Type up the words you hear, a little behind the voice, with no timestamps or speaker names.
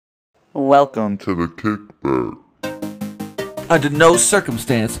Welcome to the kickback. Under no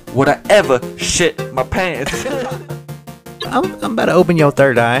circumstance would I ever shit my pants. I'm about to open your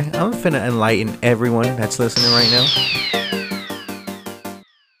third eye. I'm finna enlighten everyone that's listening right now.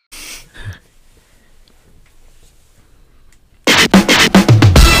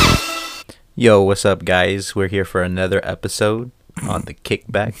 Yo, what's up, guys? We're here for another episode on the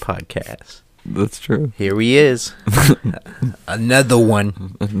Kickback Podcast. That's true. Here he is. Another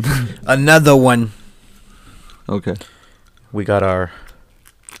one. Another one. Okay. We got our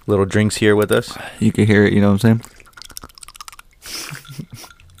little drinks here with us. You can hear it, you know what I'm saying?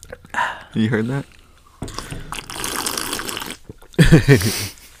 You heard that?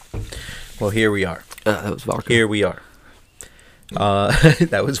 Well, here we are. That was vodka. Here we are.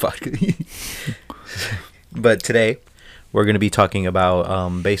 That was vodka. But today, we're going to be talking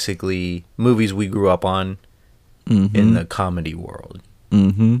about basically movies we grew up on in the comedy world.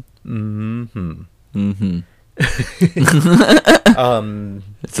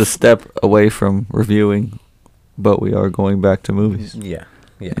 It's a step away from reviewing, but we are going back to movies. Yeah.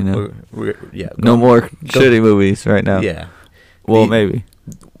 You know? Yeah. No more shitty movies right now. Yeah. Well, maybe.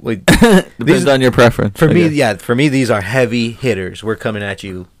 Depends on your preference. For me, these are heavy hitters. We're coming at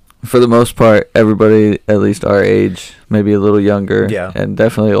you. For the most part, everybody at least our age, maybe a little younger, and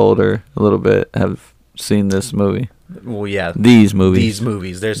definitely older a little bit, have seen this movie. Well, yeah. These movies.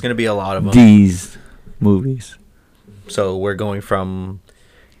 There's going to be a lot of them. These movies. So we're going from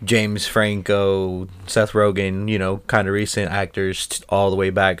James Franco, Seth Rogen, kind of recent actors, all the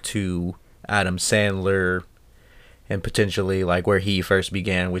way back to Adam Sandler, and potentially like where he first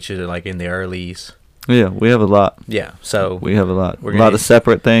began, which is like in the earlys. Yeah, we have a lot. Yeah, so we have a lot. A lot of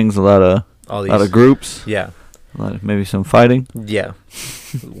separate things, a lot of groups. Yeah. Maybe some fighting. Yeah.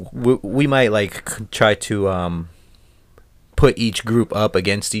 we might like try to put each group up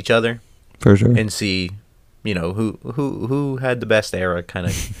against each other. For sure. And see, who had the best era, kind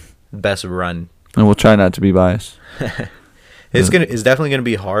of best run. And we'll try not to be biased. It's definitely gonna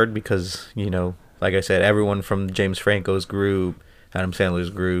be hard because, like I said, everyone from James Franco's group, Adam Sandler's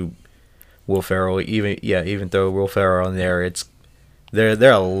group, Will Ferrell, even throw Will Ferrell on there,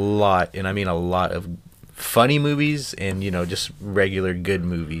 there are a lot, and I mean a lot of funny movies and just regular good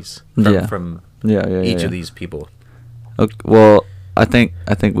movies from each of these people. Okay, well, I think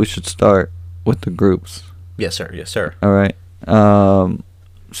we should start with the groups. Yes, sir. All right.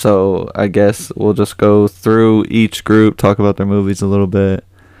 So I guess we'll just go through each group, talk about their movies a little bit.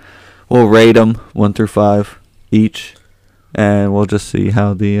 We'll rate them 1 through 5 each, and we'll just see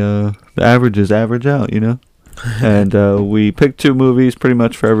how the averages average out, And we picked 2 movies pretty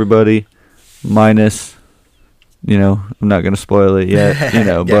much for everybody, minus, I'm not going to spoil it yet,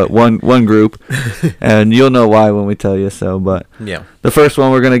 Yeah. but one group, and you'll know why when we tell you so. But yeah, the first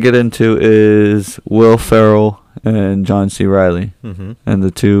one we're going to get into is Will Ferrell and John C. Reilly, and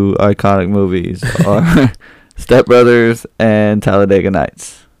the 2 iconic movies are Step Brothers and Talladega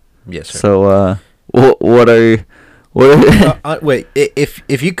Nights. Yes, sir. So, what are wait,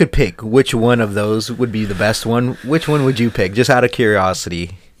 if you could pick which one of those would be the best one, which one would you pick? Just out of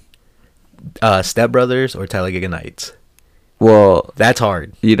curiosity. Step Brothers or Talladega Nights? Well, that's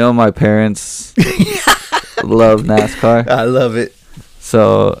hard. My parents love NASCAR. I love it.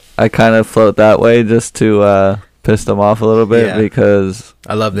 So I kind of float that way just to piss them off a little bit because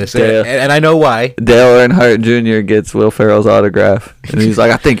I love this, and I know wwhy. Dale Earnhardt Jr. gets Will Ferrell's autograph, and he's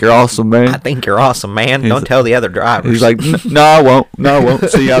like, "I think you're awesome, man. I think you're awesome, man. Don't tell the other drivers." He's like, "No, I won't.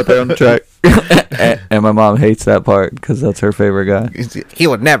 See you out there on the track." and my mom hates that part because that's her favorite guy. He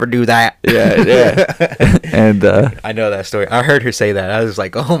would never do that. Yeah. And I know that story. I heard her say that. I was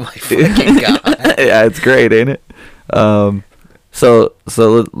like, "Oh my fucking god!" Yeah, it's great, ain't it? So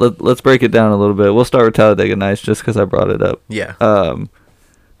let's break it down a little bit. We'll start with Talladega Nights just because I brought it up. Yeah.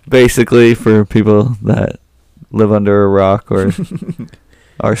 Basically, for people that live under a rock or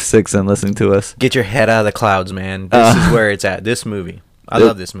are 6 and listening to us, get your head out of the clouds, man. This is where it's at. This movie. I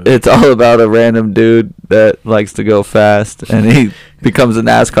love this movie. It's all about a random dude that likes to go fast, and he becomes a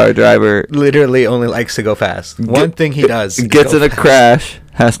NASCAR driver. Literally only likes to go fast. One thing he does. Gets in a crash,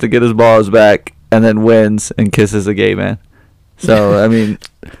 has to get his balls back, and then wins and kisses a gay man. So, I mean,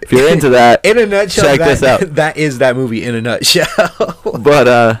 if you're into that, in a nutshell, check this out. That is that movie in a nutshell.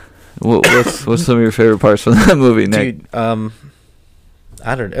 But what's some of your favorite parts from that movie, Nick? Dude,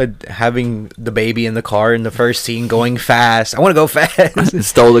 I don't know, having the baby in the car in the first scene, going fast. I want to go fast.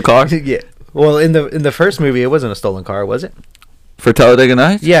 Stole the car? Yeah. Well, in the first movie, it wasn't a stolen car, was it? For Talladega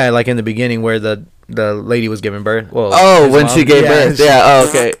Nights? Yeah, like in the beginning where the the lady was giving birth. Well, Oh, his when mom. she gave birth. she- Yeah. Oh,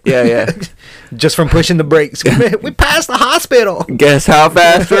 okay. Yeah, yeah. Just from pushing the brakes. We passed the hospital. Guess how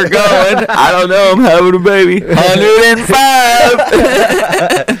fast we're going? I don't know. I'm having a baby.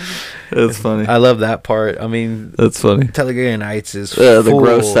 105. That's funny. I love that part. I mean, That's funny. Talladega Nights is The full,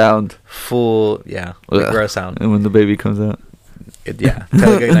 gross sound. Full, yeah, the Ugh. gross sound. And when the baby comes out. Yeah,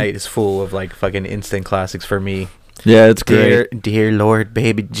 Talladega Night is full of like fucking instant classics for me. Yeah, it's great. Dear Lord,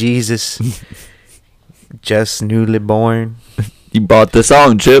 baby Jesus, just newly born. You bought the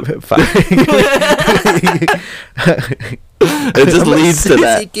song, Chip. It just leads to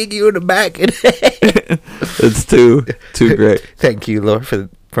that. Kick you in the back. It's too great. Thank you, Lord,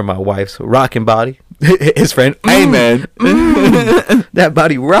 for my wife's rocking body. His friend, Hey, man. that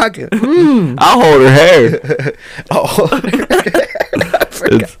body rocking. I'll hold her hair. Oh, I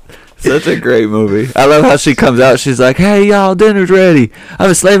forgot. It's such a great movie. I love how she comes out. She's like, "Hey, y'all, dinner's ready. I've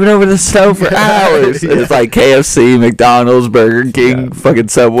been slaving over the stove for hours." And it's like KFC, McDonald's, Burger King, fucking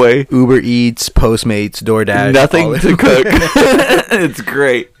Subway. Uber Eats, Postmates, DoorDash. Nothing all to cook. It's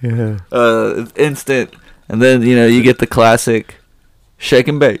great. Yeah. It's instant. And then, you get the classic shake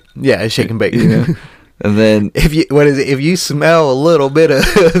and bake. Yeah, shake and bake. You know? And then If you smell a little bit of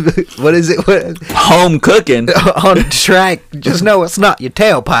what is it home cooking. on the track, just know it's not your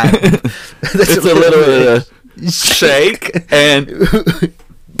tailpipe. It's a little bit of shake and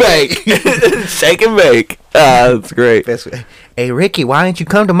bake. Shake and bake. It's great. Best way. Hey Ricky, why didn't you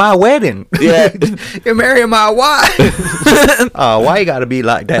come to my wedding? Yeah. You're marrying my wife. Oh, why you gotta be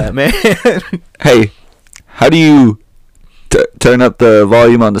like that, man? Hey, how do you turn up the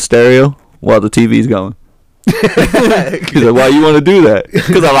volume on the stereo while the TV's going? He's like, why you want to do that?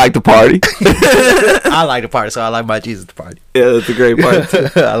 Because I like to party. I like to party, so I like my Jesus to party. Yeah, that's a great part too.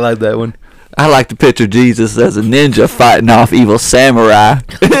 I like that one. I like to picture Jesus as a ninja fighting off evil samurai.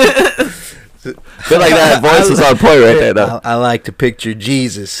 Feel like that voice was on point right there, though. I like to picture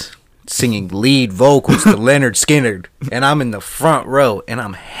Jesus singing lead vocals to Leonard Skinner, and I'm in the front row, and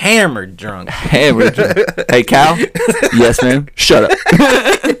I'm hammered drunk. Hammered. Hey, Cal? Yes, ma'am. Shut up.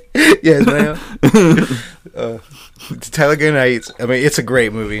 Yes, ma'am. Talladega Nights. I mean, it's a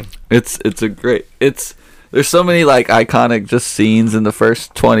great movie. It's a great. There's so many like iconic just scenes in the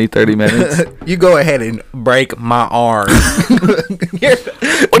first 20-30 minutes. You go ahead and break my arm.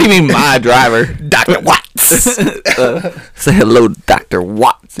 What do you mean, my driver? Dr. Watts. Say hello, Dr.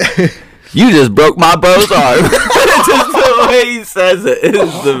 Watts. You just broke my bro's arm. Just the way he says it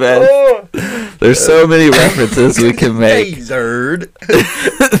is the best. There's so many references we can make. Tasered.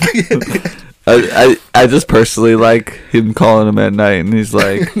 I just personally like him calling him at night, and he's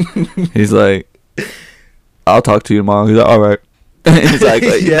like, I'll talk to you tomorrow. He's like, all right. He's like,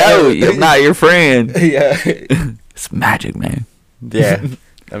 Yeah. no, I'm not your friend. Yeah. It's magic, man. Yeah.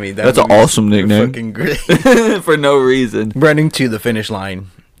 I mean, That's an movie's awesome nickname. Fucking great. For no reason. Running to the finish line,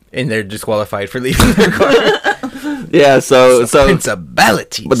 and they're disqualified for leaving their car. Yeah, so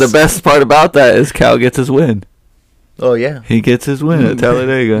Principalities. but the best part about that is Cal gets his win. Oh yeah. He gets his win at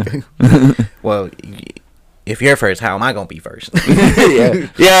Talladega. Well, if you're first, how am I gonna be first? yeah,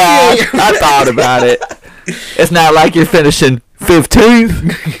 I thought about it. It's not like you're finishing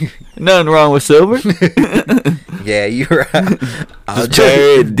 15th. Nothing wrong with silver. Yeah, you're right. I'll Just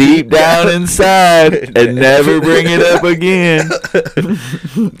bury it deep down inside and never bring it up again.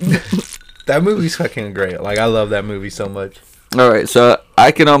 That movie's fucking great. Like, I love that movie so much. All right, so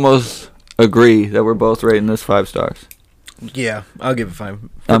I can almost agree that we're both rating this 5 stars. Yeah, I'll give it 5.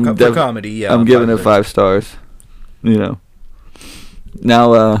 I'm For comedy, yeah. I'm giving it 5 stars. You know.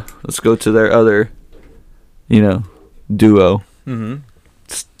 Now let's go to their other, duo. Mm-hmm.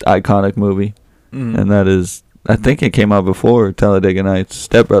 Iconic movie, and that is, I think it came out before Talladega Nights,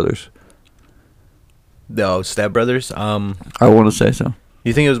 Step Brothers. No, Step Brothers. I want to say so.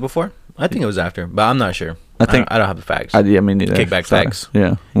 You think it was before? I think it was after, but I'm not sure. I think I don't have the facts. I mean, neither. Kickback Sorry. facts.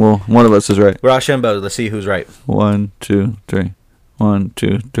 Yeah. Well, one of us is right. We're all Shenbo. Let's see who's right. 1, 2, 3. 1,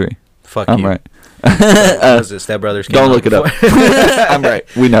 2, 3. Fuck I'm you. right. Was it Step Brothers? came Don't out look it up. before? I'm right.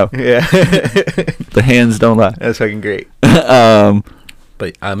 We know. Yeah. The hands don't lie. That's fucking great. um.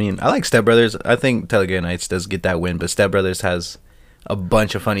 But I mean, I like Step Brothers. I think Talladega Nights does get that win, but Step Brothers has a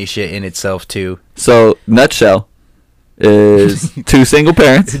bunch of funny shit in itself too. So, nutshell is 2 single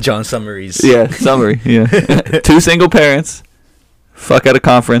parents. John Summaries. Yeah, summary. Yeah. 2 single parents fuck at a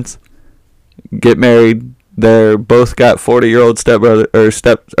conference, get married. They're both got 40-year-old stepbrother or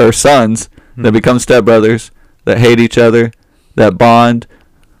sons that become stepbrothers that hate each other, that bond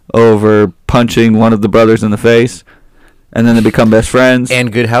over punching one of the brothers in the face, and then they become best friends.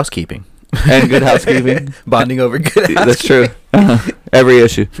 And Good Housekeeping. and Good Housekeeping. Bonding over Good Housekeeping. That's true. Every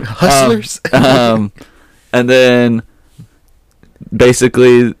issue. Hustlers. And then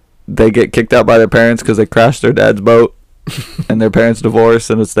basically they get kicked out by their parents because they crashed their dad's boat, and their parents divorce,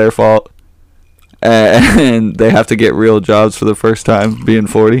 and it's their fault. And they have to get real jobs for the first time, being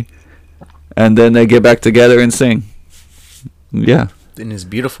 40. And then they get back together and sing. Yeah. And it's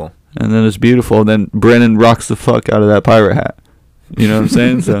beautiful. And then it's beautiful. And then Brennan rocks the fuck out of that pirate hat. You know what I'm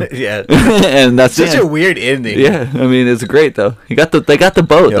saying? So Yeah. and that's Such it. a weird ending. Yeah, I mean it's great though. They got the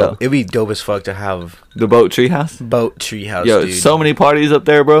boat Yo, though. it'd be dope as fuck to have The boat treehouse. boat treehouse. Yo, dude. so many parties up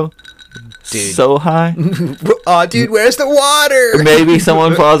there, bro. Dude. So high. Oh, dude, where's the water? Maybe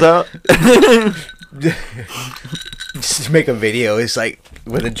someone falls out. Just make a video. It's like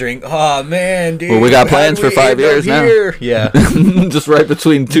with a drink. Oh man, dude. Well, we got how plans did for we 5 end years up now. here? Yeah. Just right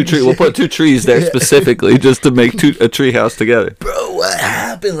between two trees. We'll put two trees there specifically just to make a tree house together. Bro, what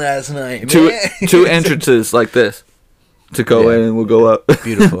happened last night? Two man? two entrances like this to go Yeah. in, and we'll go up.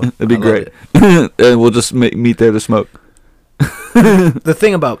 Beautiful. It'd be I love great. it. And we'll just meet there to smoke. The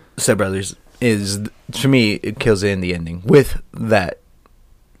thing about Step Brothers is, to me, it kills it in the ending with that.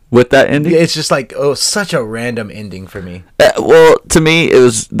 With that ending. It's just like, oh, such a random ending for me. Well, to me, it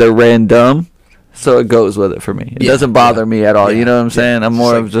was the random, so it goes with it for me. It Yeah, doesn't bother yeah, me at all. yeah, You know what I'm yeah. saying? I'm It's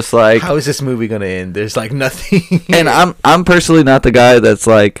more like, of just like, How is this movie gonna end? There's like nothing. and I'm personally not the guy that's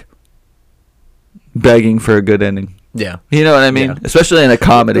like begging for a good ending. Yeah. You know what I mean? Yeah. Especially in a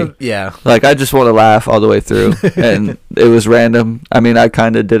comedy. Yeah. Like I just want to laugh all the way through, and it was random. I mean, I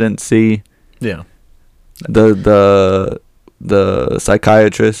kind of didn't see Yeah. the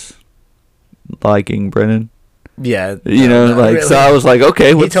psychiatrist liking Brennan. Yeah. You know, not like really. so I was like, okay,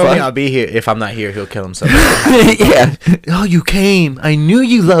 He what's told me fine? I'll be here. If I'm not here, he'll kill himself. Yeah, Oh, you came. I knew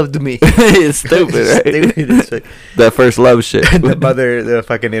you loved me. it's stupid, right? Stupid as fuck. That first love shit. The mother, the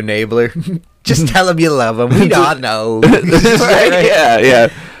fucking enabler. Just tell him you love him. We all know. Right, yeah.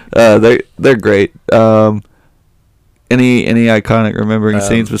 They're great. Any iconic remembering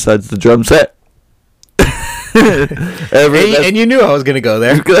scenes besides the drum set? And you knew I was gonna go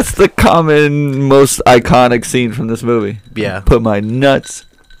there. That's the common, most iconic scene from this movie. Yeah. Put my nuts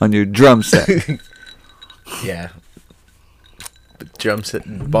on your drum set. Yeah. The drum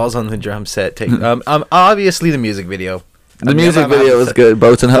set, balls on the drum set. Take obviously the music video. The music video was good.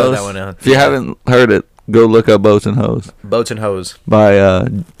 Boats and throw Hose. that one out. If you haven't heard it, go look up Boats and Hose Boats and Hose. by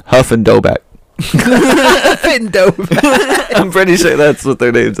Huff and Doback. Dope. I'm pretty sure that's what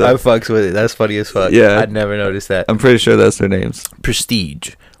their names I are. fucks with it. That's funny as fuck. Yeah. I'd never noticed that. I'm pretty sure that's their names.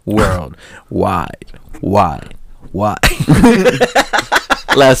 Prestige World Wide. Why?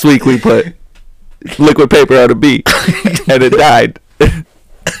 Last week we put liquid paper on a beat, and it died. And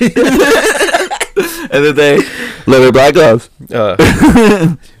then they leather black gloves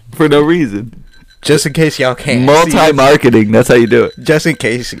for no reason. Just in case y'all can't see Multi-marketing, that's how you do it. this- just in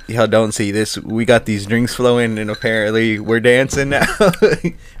case y'all don't see this, we got these drinks flowing, and apparently we're dancing now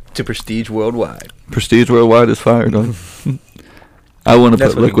to Prestige Worldwide. Prestige Worldwide is fired on. I want to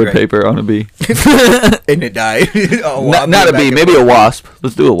That's put fucking liquid great. paper on a bee. And it died. Oh, well, Not a back bee, and maybe a forth. wasp.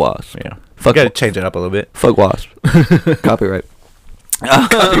 Let's do a wasp. Yeah. Fuck, Gotta change it up a little bit. fuck wasp. Copyright.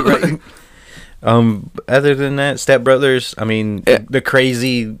 Copyright. Other than that, Step Brothers. I mean, Yeah. the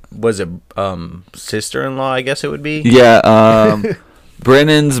crazy was a sister-in-law. I guess it would be. Yeah,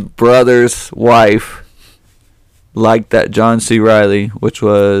 Brennan's brother's wife liked that John C. Reilly, which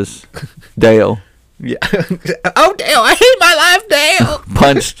was Dale, Yeah. Oh, Dale! I hate my life, Dale.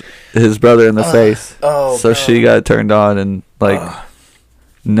 punched his brother in the face. oh, So she got turned on and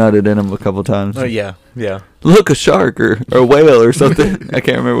nutted in him a couple times. Oh yeah, yeah. Look, a shark or a whale or something. I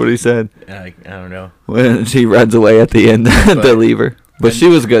can't remember what he said I don't know. when she runs away at the end to leave her. But she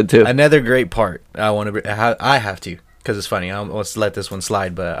was good too. Another great part. I want to. I have to because it's funny. I almost let this one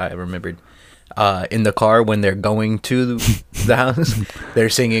slide, but I remembered. In the car when they're going to the house, they're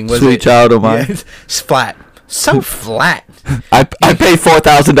singing. Was Sweet it? Child of Mine. Yeah, it's flat. So flat. I pay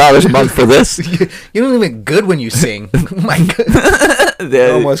 $4,000 a month for this. You don't even good when you sing. Oh my god.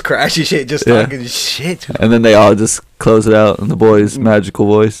 Yeah. Almost crashy shit. Just Yeah. talking shit. And then they all just close it out in the boy's magical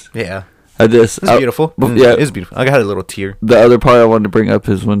voice. Yeah. I just It's beautiful. Yeah. It's beautiful. I got a little tear. The other part I wanted to bring up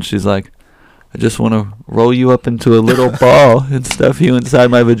is when she's like, I just want to roll you up into a little ball and stuff you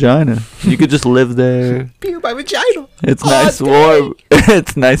inside my vagina. You could just live there. Pee my vagina. It's Oh, nice and dang. warm.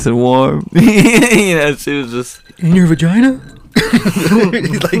 It's nice and warm. You know, she was just In your vagina?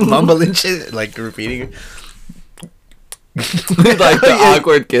 He's like mumbling shit, like repeating it. like the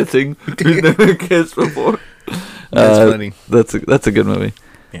awkward kissing. We've never kissed before. That's funny. That's a good movie.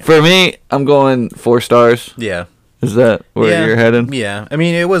 Yeah. For me, I'm going 4 stars. Yeah. Is that where you're heading? Yeah, I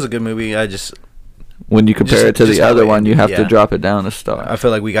mean, it was a good movie. I just When you compare it to just the how other it one, you ended, have to drop it down a star. I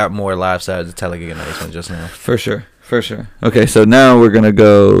feel like we got more laughs out of the Talladega Nights one just now. For sure. Okay, so now we're gonna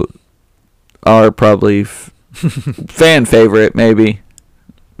go our probably fan favorite, maybe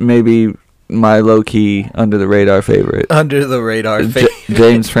my low key under the radar favorite. Under the radar.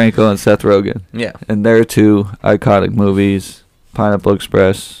 James Franco and Seth Rogen. Yeah. And their two iconic movies, Pineapple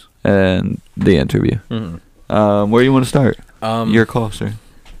Express and The Interview. Mm-hmm. Where you want to start? Your call, sir.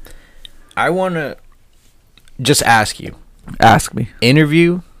 I want to just ask you. Ask me.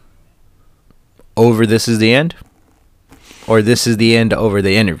 Interview over This Is the End? Or This Is the End over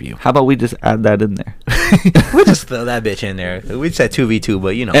The Interview? How about we just add that in there? We'll just throw that bitch in there. We said 2v2,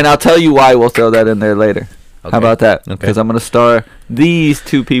 but you know. And I'll tell you why we'll throw that in there later. Okay. How about that? Okay. Because I'm going to star these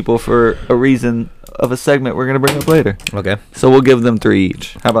two people for a reason of a segment we're going to bring up later. Okay. So we'll give them 3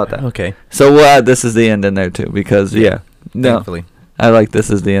 each. How about that? Okay. So we'll add This Is the End in there too because, no, Thankfully. I like This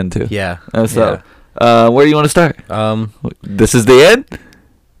Is the End too. Yeah. Where do you want to start? This Is the End?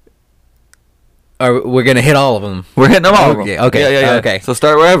 We're going to hit all of them. We're hitting them all of them. Okay. Yeah. Okay. So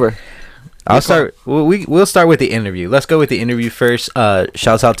start wherever. I'll start. We'll start with the interview. Let's go with the interview first.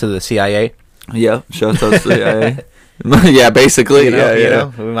 Shouts out to the CIA. Yeah. Shout out to the CIA. Yeah, basically. You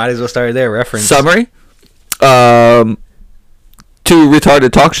know, we might as well start there. Reference. Summary. 2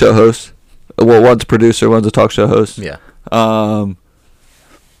 retarded talk show hosts. Well, one's a producer, one's a talk show host. Yeah.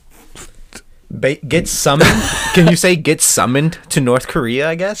 Gets summoned. Can you say get summoned to North Korea?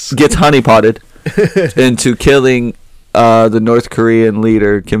 I guess gets honeypotted into killing the North Korean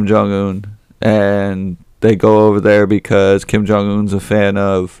leader Kim Jong Un, and they go over there because Kim Jong Un's a fan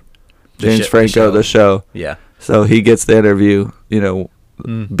of James Franco, the show. Yeah. So he gets the interview. You know,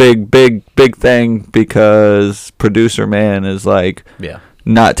 big thing because producer man is like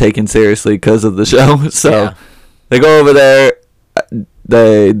not taken seriously because of the show. So they go over there.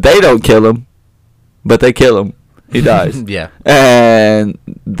 They don't kill him, but they kill him. He dies. Yeah. And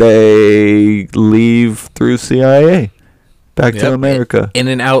they leave through CIA back to America. In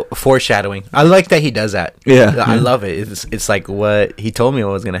and out foreshadowing. I like that he does that. Yeah. I love it. It's like what he told me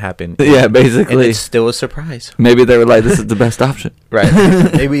what was going to happen. Yeah, basically. And it's still a surprise. Maybe they were like, this is the best option. Right.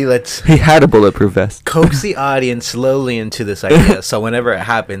 Maybe let's... He had a bulletproof vest. Coax the audience slowly into this idea. So whenever it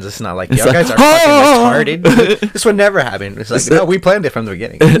happens, it's not like, It's y'all like, guys are fucking retarded. This would never happen. It's like, no, we planned it from the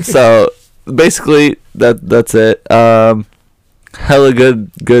beginning. So basically, that's it. Hella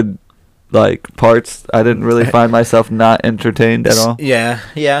good like parts. I didn't really find myself not entertained at all. Yeah,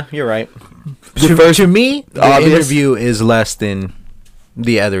 you're right. To me, the obvious interview is less than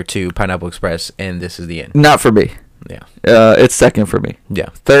the other two, Pineapple Express and This Is the End. Not for me. Yeah. It's second for me. Yeah.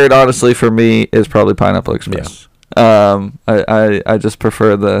 Third, honestly, for me is probably Pineapple Express. Yeah. I just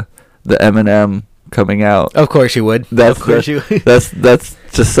prefer the Eminem coming out. Of course you would. That's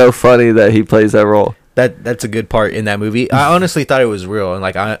just so funny that he plays that role. That's a good part in that movie. I honestly thought it was real, and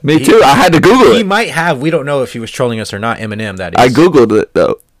like me too. I had to Google it. He might have. We don't know if he was trolling us or not. Eminem, that is. I Googled it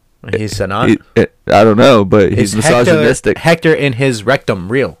though. He's not. I don't know, but he's misogynistic. Hector in his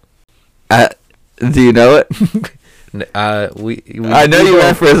rectum, real. Do you know it? I know you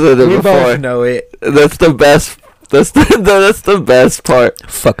referenced it before. We both know it. That's the best. That's the best part.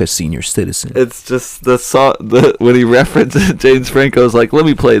 Fuck a senior citizen. It's just the song. When he references James Franco's like, let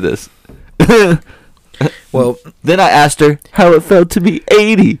me play this. Well, then I asked her how it felt to be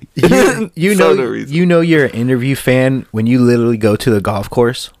 80. You know you're an interview fan when you literally go to the golf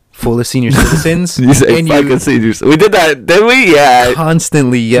course full of senior citizens. You say fucking seniors. We did that, didn't we? Yeah.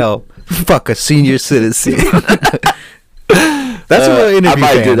 Constantly yell, fuck a senior citizen. That's a real interview fan. I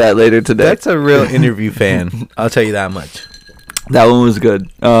might do that later today. That's a real interview fan. I'll tell you that much. That one was good.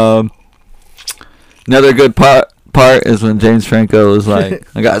 Another good part is when James Franco was like,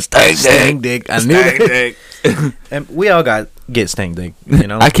 I got stank dick. I knew it. And we all get stank dick, you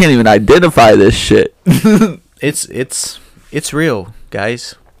know? I can't even identify this shit. It's real,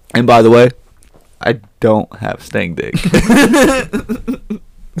 guys. And by the way, I don't have stank dick. He's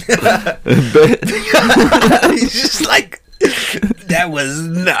just like, that was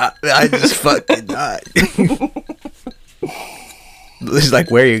not. I just fucking not. It's like,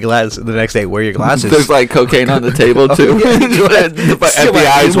 wear your glasses. The next day, wear your glasses. There's like cocaine on the table too.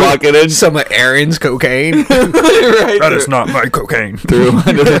 FBI's walking in. Some of Aaron's cocaine. Right. That is not my cocaine. Threw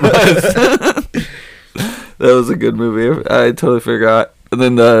under the bus. That was a good movie. I totally forgot. And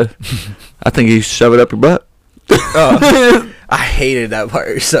then I think he shoved it up your butt. I hated that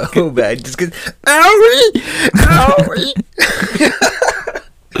part so bad. Just because, owie.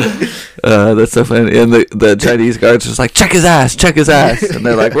 That's so funny. And the Chinese guards just like, check his ass. And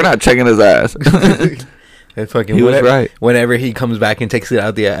they're like, we're not checking his ass. And fucking He was whenever, right. whenever he comes back and takes it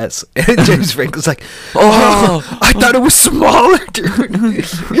out the ass, and James Franco's like, "Oh, I thought it was smaller, dude.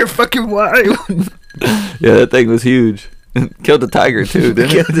 You're fucking wild." Yeah, that thing was huge. Killed the tiger too,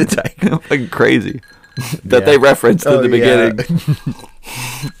 didn't Killed it? the tiger. Fucking crazy. That Yeah. they referenced in the beginning.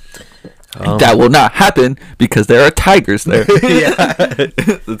 That will not happen because there are tigers there. Yeah.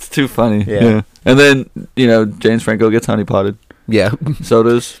 It's too funny. Yeah. And then, James Franco gets honeypotted. Yeah. So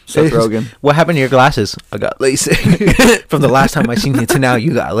does Seth Rogen. What happened to your glasses? I got LASIK. From the last time I seen you to now,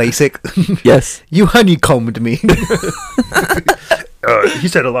 you got LASIK. Yes. You honeycombed me. He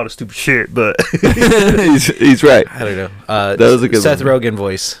said a lot of stupid shit, but he's right. I don't know. That was a good Seth one. Rogen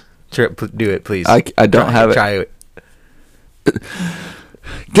voice. Do it, please. I don't have it. Try it.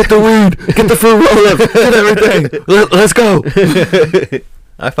 Get the weed. Get the fruit roll up. Get everything. Let's go.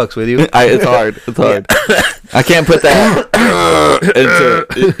 I fucks with you. It's hard. It's hard. I can't put that into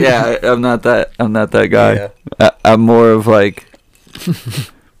it. Yeah, I'm not that guy. Yeah. I'm more of like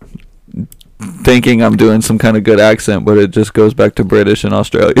thinking I'm doing some kind of good accent, but it just goes back to British and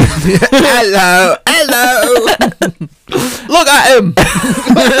Australian. Hello. Look at him.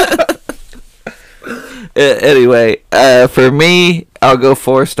 Anyway, for me, I'll go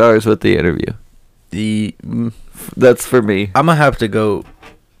 4 stars with the interview. That's for me. I'm gonna have to go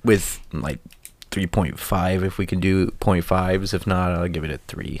with like 3.5 if we can do 0.5s. If not, I'll give it a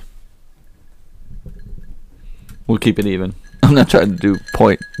 3. We'll keep it even. I'm not trying to do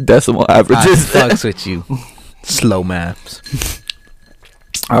point decimal I averages. fucks with you. Slow maps.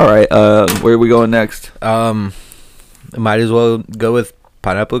 All right. Where are we going next? Might as well go with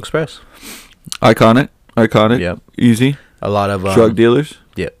Pineapple Express. Iconic. Yep. Easy. A lot of Drug dealers.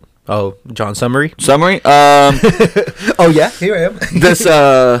 Yep. Oh, John Summary. Summary. Oh yeah, here I am. This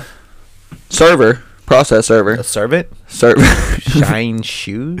process server. A servant. Server. Shine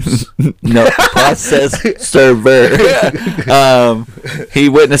shoes. No, process server. He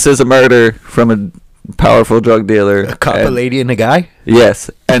witnesses a murder from a powerful drug dealer. A cop, a and- lady, and a guy. Yes,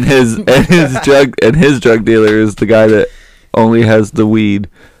 and his drug dealer is the guy that only has the weed,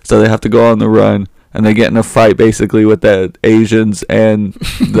 so they have to go on the run, and they get in a fight basically with the Asians and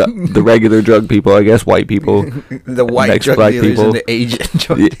the regular drug people, I guess white people. The white Next drug black dealers people. and the Asian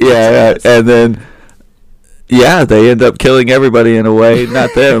drug Yeah, dealers. and then they end up killing everybody in a way,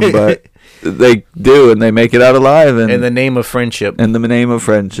 not them, but they do, and they make it out alive, and In the name of friendship. in the name of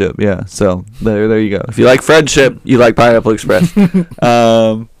friendship. Yeah, so there you go. If you like friendship, you like Pineapple Express.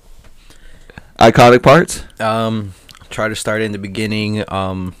 Iconic parts. Try to start in the beginning.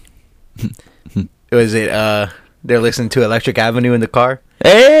 Was it they're listening to Electric Avenue in the car?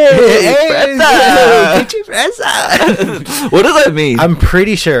 Hey, Fresa! Fresa! What does that mean? I'm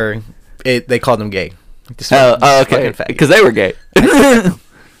pretty sure they called them gay. Just okay, fucking faggot. because they were gay.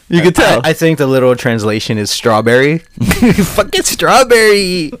 You could tell. I think the literal translation is strawberry. Fucking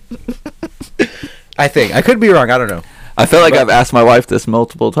strawberry. I think. I could be wrong. I don't know. I feel like I've asked my wife this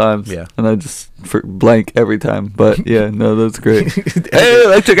multiple times. Yeah. And I just blank every time. But yeah, no, that's great. Hey,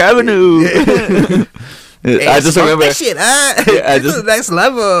 Electric Avenue. I just remember. That shit, huh? Yeah, I It's just- the next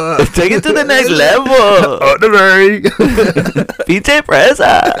level. Take it to the next level. oh, the very. PJ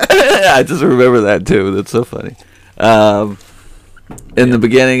Presa. I just remember that too. That's so funny. In the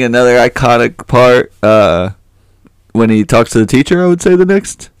beginning, another iconic part. When he talks to the teacher, I would say the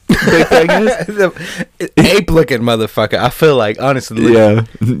next big thing is. Ape-looking motherfucker. I feel like, honestly. Yeah,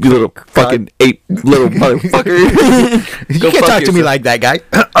 you little fucking ape, little motherfucker. You Go can't fuck talk to me yourself. like that, guy.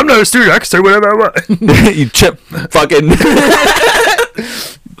 I'm not a student. I can say whatever I want. You chip, fucking.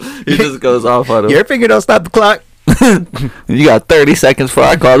 He just goes off on him. Your finger don't stop the clock. You got 30 seconds before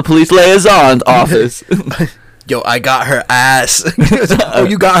I call the police liaison's office. Yo, I got her ass. Oh,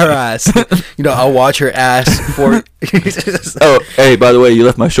 you got her ass. I'll watch her ass for. Oh, hey, by the way, you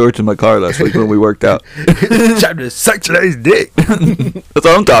left my shorts in my car last week when we worked out. Time to suck today's dick. That's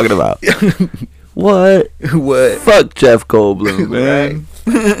what I'm talking about. What? What? Fuck Jeff Goldblum, man.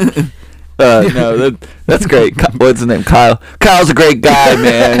 No, that's great. What's his name? Kyle. Kyle's a great guy,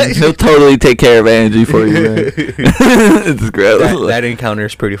 man. He'll totally take care of Angie for you, man. It's great. That encounter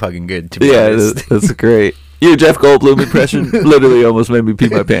is pretty fucking good, to be Yeah, honest. that's great. Your Jeff Goldblum impression literally almost made me pee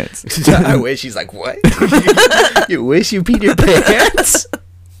my pants. I wish. He's like, what? You wish you peed your pants?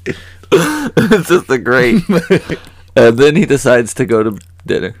 It's just a great. And then he decides to go to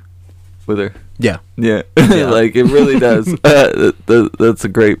dinner with her. Yeah. Yeah, Yeah. like it really does. That's a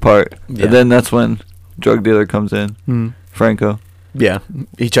great part. Yeah. And then that's when drug dealer comes in, Franco. Yeah.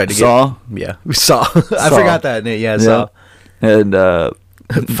 He tried to Saw. get. Yeah. Saw. I Saw. forgot that. Yeah, Saw. And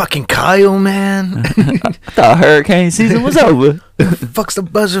Fucking Kyle, man. I thought hurricane season was over. Fuck's the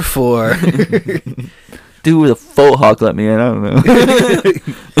buzzer for? dude with a faux hawk let me in. I don't know.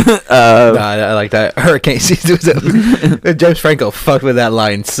 Nah, I like that. Hurricane season. James Franco fucked with that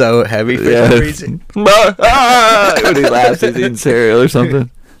line so heavy for some reason. When he laughs, he's eating cereal or something.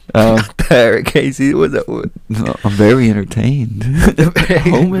 Hurricane season was that one? No, I'm very entertained.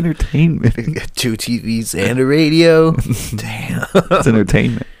 Home entertainment. 2 TVs and a radio. Damn. It's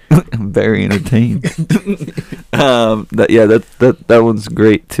entertainment. I'm very entertained. That one's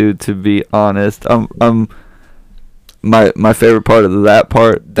great too. To be honest, my favorite part of that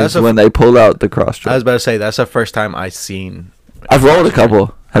part That's is when they pull out the cross I was joint. about to say that's the first time I seen. I've rolled a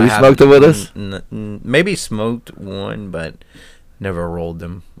couple. Have I you smoked it with us? Maybe smoked one, but never rolled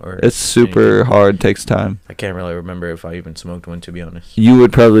them. Or It's super anything. hard. Takes time. I can't really remember if I even smoked one, to be honest. You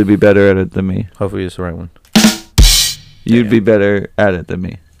would probably be better at it than me. Hopefully it's the right one. You'd Damn. be better at it than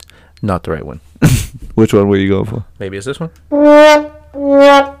me. Not the right one. Which one were you going for? Maybe it's this one. Yeah.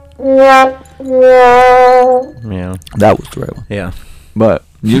 That was the right one. Yeah. But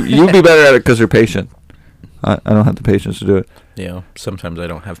you'd be better at it because you're patient. I don't have the patience to do it. Yeah. Sometimes I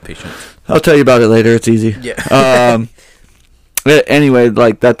don't have patience. I'll tell you about it later. It's easy. Yeah. Anyway,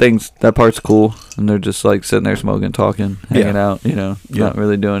 like that part's cool, and they're just like sitting there smoking, talking, hanging out, not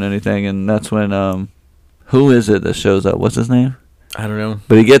really doing anything, and that's when who is it that shows up? What's his name? I don't know.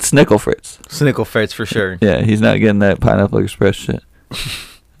 But he gets Snickle Fritz. Snickle Fritz for sure. Yeah, he's not getting that Pineapple Express shit.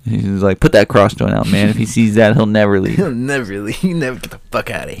 He's like, put that cross joint out, man. If he sees that, he'll never leave. He'll never leave. He'll never get the fuck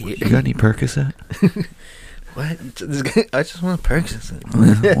out of here. You got any Percocet? What? I just want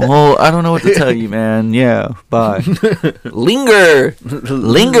Percocet. Well, I don't know what to tell you, man. Yeah, bye. Lingering.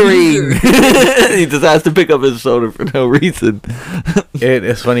 He just has to pick up his soda for no reason.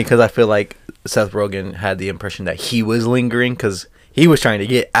 It's funny because I feel like Seth Rogen had the impression that he was lingering because he was trying to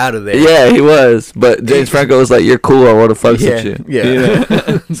get out of there. Yeah, he was. But James Franco was like, you're cool. I want to fuck Yeah, with you. yeah. You know?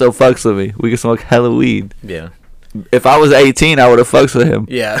 So fucks with me. We can smoke hella weed. Yeah. If I was 18, I would have fucks with him.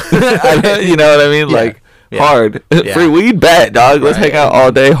 Yeah. You know what I mean? Yeah. Like, Yeah. hard. Yeah. Free weed, bet, dog. Let's Right. hang out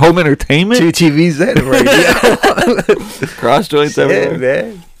all day. Home entertainment. 2 TVs and a radio. Cross joints Yeah, everywhere.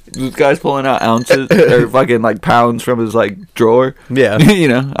 man. This guy's pulling out ounces or fucking like pounds from his like drawer. Yeah.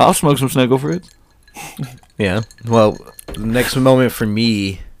 I'll smoke some Snickle Fritz. Yeah. Well, the next moment for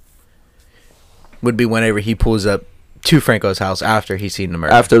me would be whenever he pulls up to Franco's house after he's seen the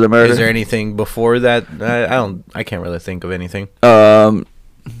murder. After the murder. Is there anything before that? I can't really think of anything. I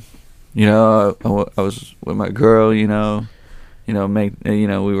was with my girl, we were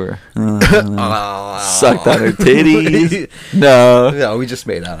sucked on her titties. No. No, we just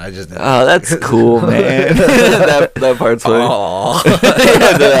made out. I just did. Oh, that's cool, man. that part's funny.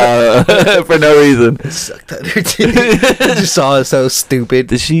 For no reason. Sucked on her titties. I just saw it so stupid.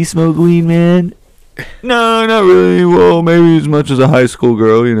 Does she smoke weed, man? No, not really. Well, maybe as much as a high school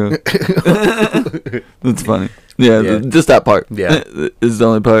girl, That's funny. Yeah, Yeah. just that part. Yeah. Is the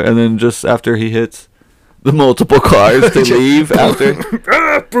only part. And then just after he hits the multiple cars to leave after.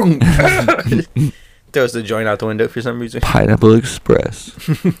 Throws the joint out the window for some reason. Pineapple Express.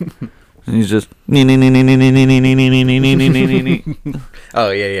 And he's just.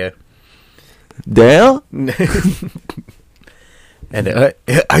 Oh, yeah. Dale? And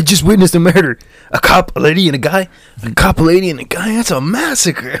I just witnessed a murder. A cop, a lady, and a guy. A cop, a lady, and a guy. That's a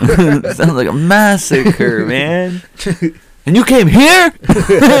massacre. Sounds like a massacre, man. And you came here?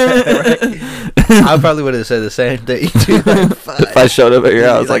 I probably would have said the same thing too. Like, If I showed up at your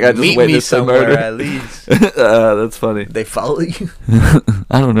house, Like, like I just meet me witnessed the somewhere murder. at least. That's funny. They follow you.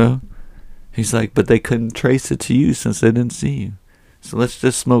 I don't know. He's like, but they couldn't trace it to you since they didn't see you. So let's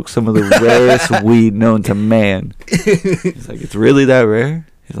just smoke some of the rarest weed known to man. He's like, it's really that rare?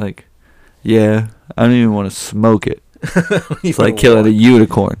 He's like, yeah, I don't even want to smoke it. It's like killing a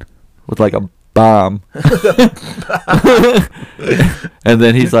unicorn with like a bomb. And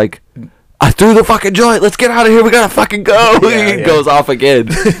then he's like, I threw the fucking joint. Let's get out of here. We gotta fucking go. Yeah, He yeah. goes off again.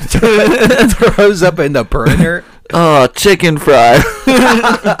 Throws up in the burner. Oh, chicken fry.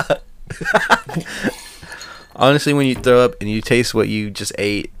 Honestly, when you throw up and you taste what you just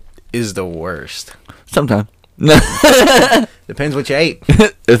ate, is the worst. Sometime. Depends what you ate.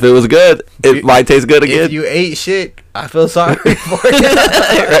 If it was good, it might taste good again. If you ate shit, I feel sorry for you.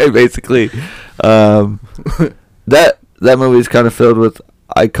 Right, basically. That movie's kind of filled with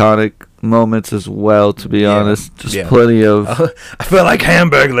iconic moments as well, to be Yeah. honest. Just Yeah. plenty of I feel like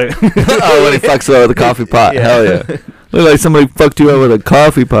Hamburglar. oh, when he fucks her with a coffee pot. Yeah. Hell yeah. Look like somebody fucked you up with a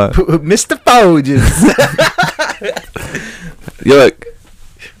coffee pot. Mr. Folges. Look,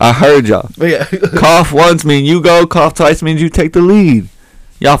 I heard y'all. Yeah. Cough once means you go, cough twice means you take the lead.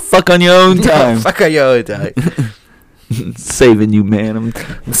 Y'all fuck on your own time. Fuck on your own time. Saving you, man.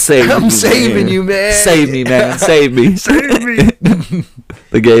 I'm saving I'm you, saving man. you, man. Save me, man. Save me. Save me.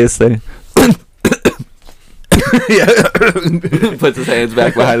 The gayest thing. Yeah. Puts his hands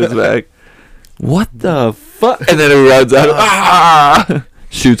back behind his back. What the fuck? And then it runs out. Ah!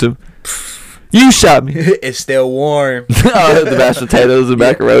 Shoots him. You shot me. It's still warm. Oh, the mashed potatoes and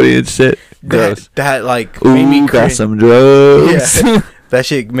macaroni and shit. Gross. That like made me Ooh, got cringe. some drugs. Yeah. That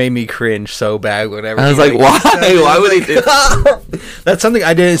shit made me cringe so bad whenever I was he, like, why? Why would he do That's something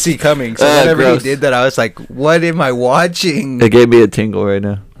I didn't see coming. So whenever gross. he did that, I was like, what am I watching? It gave me a tingle right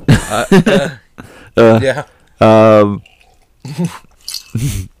now. Yeah. Um,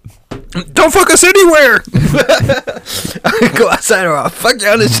 Don't fuck us anywhere. Go outside or I'll fuck you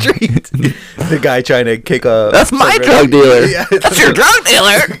on the street. The guy trying to kick a. That's my cigarette. drug dealer. Yeah, That's your drug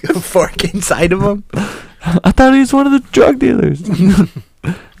dealer. A fork inside of him. I thought he was one of the drug dealers.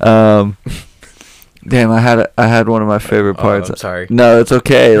 Damn, I had one of my favorite parts. I'm sorry. No, it's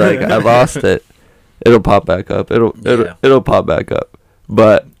okay. Like I lost it. It'll pop back up. It'll pop back up.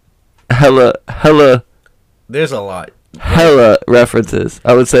 But hella There's a lot. references.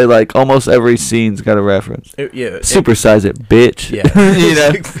 I would say like almost every scene's got a reference. Supersize it, bitch. Yeah. You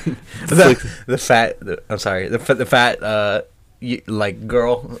know. the fat. I'm sorry. The fat. Like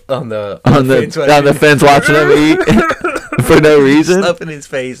girl on the fence watching him eat for no reason. Up in his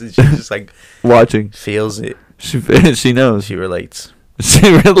face, and she's just like Watching. feels it. She knows. She relates, She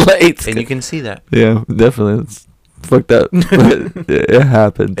relates. and you can see that. Yeah, definitely. It's fucked up. But it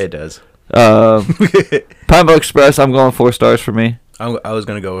happens. It does. Pineapple Express, I'm going 4 stars for me. I was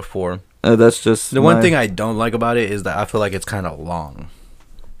gonna go with 4. That's just The one thing I don't like about it is that I feel like it's kind of long.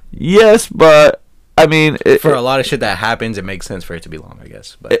 Yes, but I mean, For a lot of shit that happens, it makes sense for it to be long, I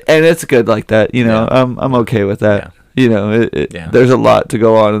guess. But and it's good like that. You know, Yeah. I'm okay with that. Yeah. You know, Yeah. there's a lot to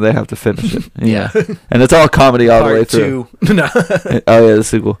go on, and they have to finish it. Yeah. And it's all comedy all the way part through. 2. No. Oh yeah, the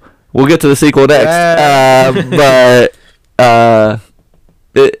sequel. We'll get to the sequel next.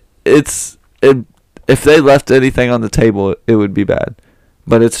 If they left anything on the table, it would be bad.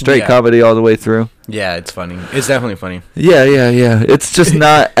 But it's straight Yeah. comedy all the way through. Yeah, it's funny. It's definitely funny. Yeah. It's just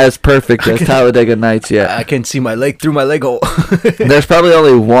not as perfect as Talladega Nights yet. I can see my leg through my leg hole. There's probably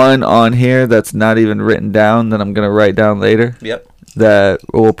only one on here that's not even written down that I'm gonna write down later. Yep. That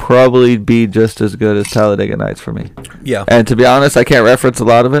will probably be just as good as Talladega Nights for me. Yeah. And to be honest, I can't reference a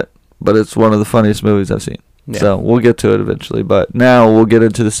lot of it, but it's one of the funniest movies I've seen. Yeah. So we'll get to it eventually. But now we'll get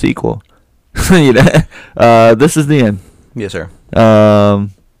into the sequel. You know, this is the end. Yes, sir.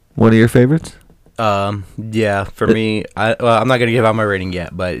 One of your favorites? Yeah, for me, I'm not gonna give out my rating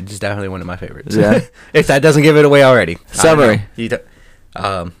yet, but it's definitely one of my favorites. Yeah. If that doesn't give it away already. Summary.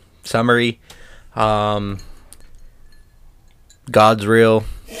 Summary. God's real.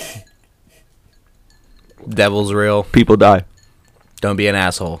 Devil's real. People die. Don't be an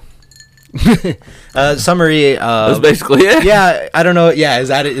asshole. Summary. That's basically it. Yeah, I don't know. Yeah, is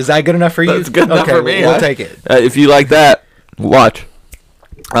that good enough for you? That's good enough for me. We'll take it. If you like that, watch.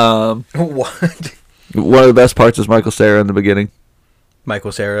 What? One of the best parts is Michael Cera in the beginning.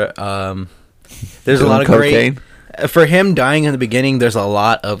 Michael Cera. There's a Doing lot of cocaine. great. For him dying in the beginning, there's a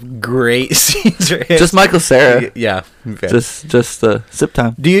lot of great scenes for him. Just Michael Cera. Yeah. Okay. Just sip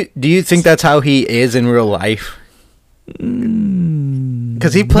time. Do you think that's how he is in real life?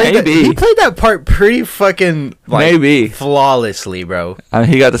 Because he played that part pretty fucking Maybe. flawlessly, bro. I mean,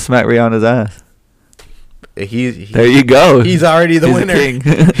 he got to smack Rihanna's ass. There you go. He's already the He's winner. the king.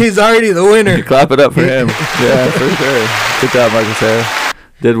 He's already the winner. Clap it up for him. Yeah, for sure. Good job, Michael Cera.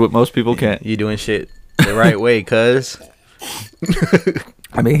 Did what most people can't. You doing shit the right way, cuz.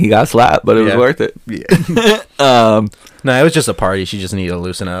 I mean, he got slapped, but it was Yeah. worth it. Yeah. No, it was just a party. She just needed to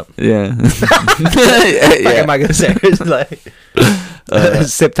loosen up. Yeah. Like yeah. am I gonna say it's like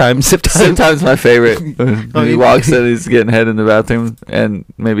sip time. Sometimes my favorite. When he walks in, he's getting head in the bathroom, and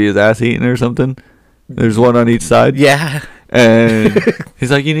maybe his ass eating or something. There's one on each side. Yeah. And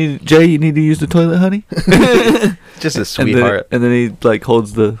he's like, you need to use the toilet, honey? Just a And sweetheart. then he like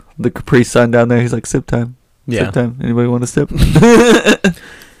holds the Capri Sun down there. He's like, sip time. Yeah. Sip time. Anybody want to sip?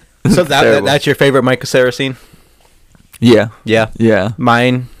 So Terrible. that's your favorite Michael Cera scene? Yeah. Yeah. Yeah.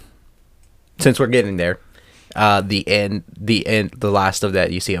 Mine, since we're getting there, the last of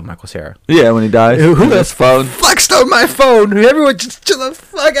that you see of Michael Cera. Yeah, when he dies. Who With the his phone. Flexed on my phone. Everyone just chill the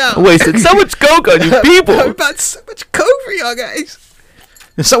fuck out. Wasted so much coke on you I'm people. about so much coke for y'all guys.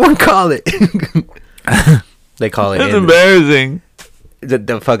 Someone call it. They call it. That's in- embarrassing.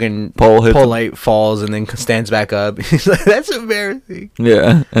 the fucking Pole hits him. light falls and then stands back up. He's like, that's embarrassing.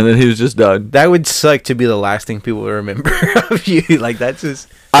 Yeah, and then he was just done. That would suck to be the last thing people remember of you. Like that's just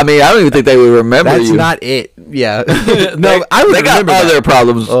I mean, I don't even think they would remember That's you. not it. Yeah. No, I would they got remember other that.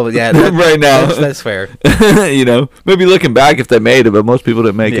 problems. Oh yeah, right now. That's fair. You know, maybe looking back if they made it, but most people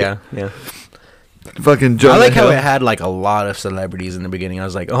didn't make Yeah, yeah. it. Fucking Jonah I like how Hill. it had like a lot of celebrities in the beginning. I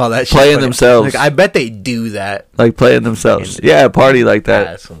was like, oh, that shit's Playing fucking- themselves. Like, I bet they do that. like playing themselves. Fucking Yeah, a party like that.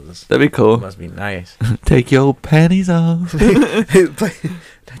 Assholes. That'd be cool. Must be nice. Take your panties off.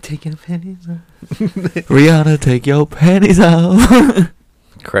 Take your pennies off. Rihanna, take your panties off.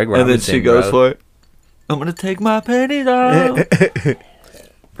 Craig And then she goes for it. I'm gonna take my panties off.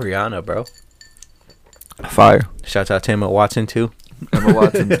 Rihanna, bro. Fire. Shout out to Emma Watson too. Emma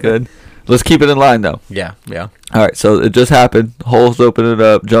Watson's good. Let's keep it in line though. Yeah, yeah. All right, so it just happened. Holes opened it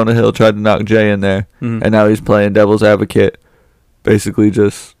up. Jonah Hill tried to knock Jay in there, Mhm. and now he's playing devil's advocate, basically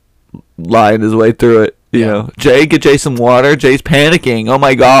just lying his way through it. You Yeah. know, Jay, get Jay some water. Jay's panicking. Oh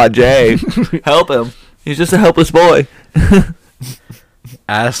my God, Jay, help him. He's just a helpless boy.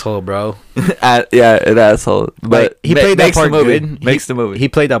 Asshole, bro. Yeah, an asshole. But Like, he played that makes part the movie. good. Makes the movie. He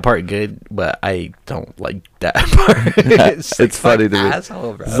played that part good, but I don't like that part. It's like, funny fuck to me.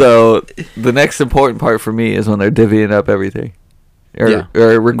 asshole, bro. So the next important part for me is when they're divvying up everything, or, Yeah.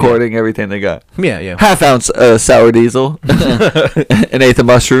 or recording everything they got. yeah, yeah. Half ounce sour diesel, an eighth of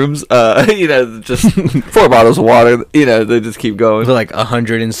mushrooms. You know, just 4 bottles of water. You know, they just keep going. With like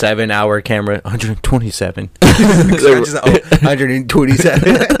 107 hour camera, 127. Scratches out,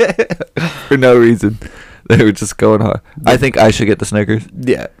 127. For no reason. They were just going hard. I think I should get the Snickers.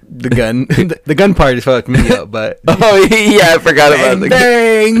 Yeah, the gun. The gun part is fucked me up, but Oh yeah, I forgot about the.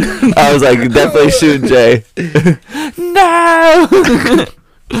 bang. I was like, definitely shooting Jay. No.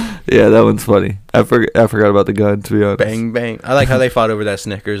 Yeah, that one's funny. I forgot about the gun, to be honest. Bang bang. I like how they fought over that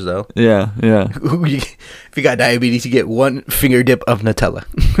Snickers though. Yeah, yeah. If you got diabetes, you get one finger dip of Nutella.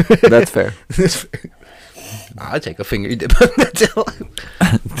 That's fair. I'll take a finger dip of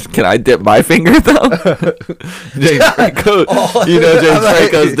Nutella. Can I dip my finger though? James Franco, you know James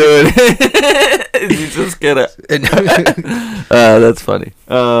Franco's doing it. You just get it. That's funny.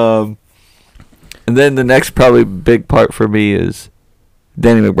 And then the next probably big part for me is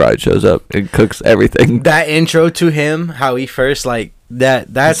Danny McBride shows up and cooks everything. That intro to him, how he first like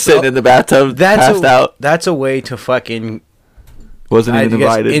that's Sitting in the bathtub, passed out. That's a way to fucking Wasn't even guess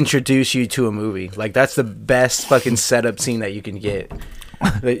invited. introduce you to a movie. Like that's the best fucking setup scene that you can get.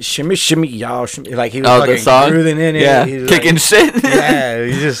 Like, shimmy shimmy y'all shimmy. Like he was Oh, fucking the song? breathing in it. Yeah, He was kicking like, shit. Yeah,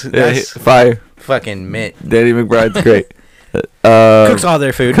 he just Yeah, that's fire. fucking mint. Danny McBride's great. Cooks all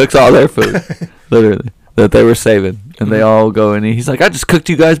their food. Cooks all their food, literally, that they were saving, and they all go and he's like, "I just cooked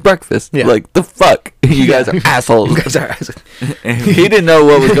you guys breakfast." Yeah. Like the fuck, you guys are assholes. You guys are- And he didn't know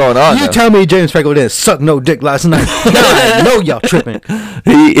what was going on. You though. tell me James Franco didn't suck no dick last night. Nah, I know y'all tripping.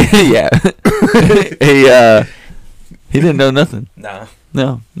 Yeah, he didn't know nothing. Nah,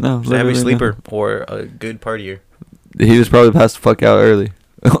 No, he's a heavy literally sleeper or a good partier. no. He was probably passed the fuck out early,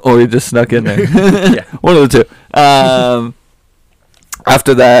 or he just snuck in there. Yeah. One of the two.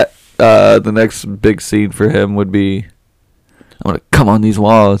 After that, the next big scene for him would be, "I'm gonna come on these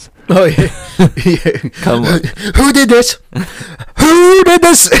walls." Oh yeah. Come on. Who did this? Who did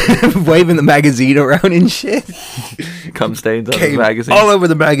this? Waving the magazine around and shit. Cum stains on the Came magazine. all over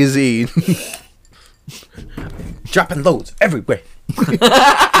the magazine. Dropping loads everywhere.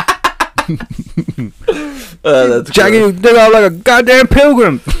 That's Jacking cool. you dig out like a goddamn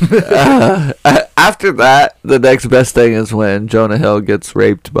pilgrim. After that, the next best thing is when Jonah Hill gets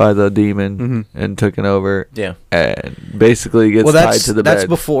raped by the demon Mhm. and taken over, Yeah. and basically gets tied to the that's bed.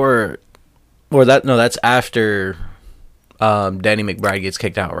 before, or that's after. Danny McBride gets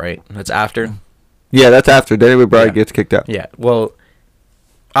kicked out, right? That's after. Yeah, that's after Danny McBride Yeah. gets kicked out. Yeah. Well,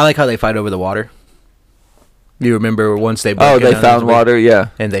 I like how they fight over the water. You remember once they broke Oh, it they down found into it water. Yeah,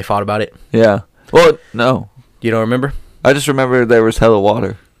 and they fought about it. yeah. Well, no, You don't remember? I just remember there was hella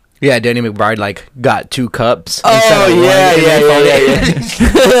water. Yeah, Danny McBride like got 2 cups. Oh instead of one, yeah, and yeah, they fought yeah,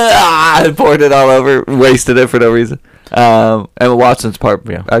 it. yeah. I poured it all over, wasted it for no reason. Emma Watson's part,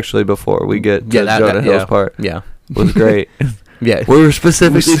 Yeah. actually, before we get to Yeah, Jonah Hill's part, Yeah, was great. yeah. We were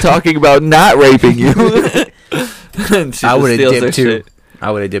specifically talking about not raping you. And she I just would have steals their dipped too. shit.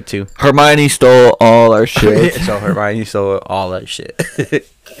 I would have dipped too. Hermione stole all our shit. So Hermione stole all that shit.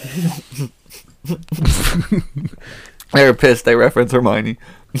 They were pissed. They reference Hermione.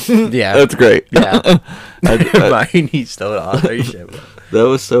 Yeah, That's great. yeah. I- Hermione stole all their shit. Bro. that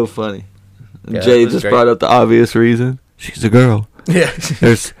was so funny. Yeah, Jay that was just great. brought up the obvious reason. She's a girl. Yeah,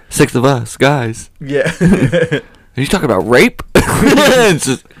 There's 6 of us, guys. yeah. Are you talking about rape? It's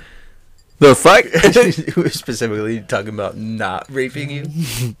just, the fuck? We're specifically talking about not raping you.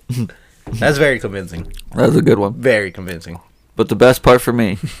 That's very convincing. That was a good one. Very convincing. But the best part for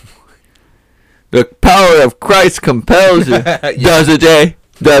me, the power of Christ compels you. Does it, Jay?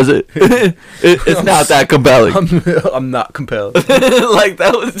 Does it? It's not that compelling. I'm not compelled. Like,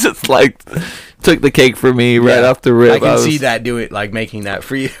 that was just like, took the cake for me right off the rip. I can see that making that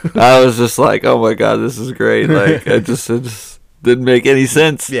for you. I was just like, oh my God, this is great. Like, it just didn't make any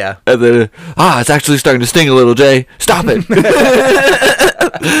sense. Yeah. And then, it's actually starting to sting a little, Jay. Stop it.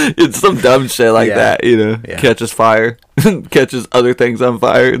 It's some dumb shit like that, you know. Yeah. Catches fire, catches other things on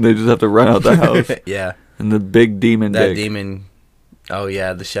fire, and they just have to run out the house. Yeah. And the big demon That dick. demon. Oh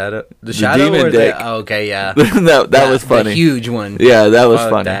yeah, the shadow. The demon or dick. Oh, okay, yeah. that was funny. The huge one. Yeah, that was Fuck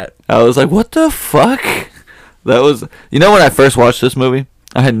funny. that. I was like, what the fuck? That was, you know, when I first watched this movie,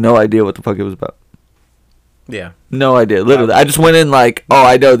 I had no idea what the fuck it was about. Yeah. No idea. Literally, I just went in like, oh,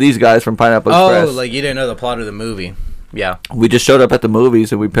 I know these guys from Pineapple Express. Oh, like you didn't know the plot of the movie. Yeah. We just showed up at the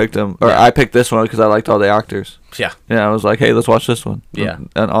movies and we picked them. Or Yeah. I picked this one because I liked all the actors. Yeah. Yeah, I was like, hey, let's watch this one. Yeah.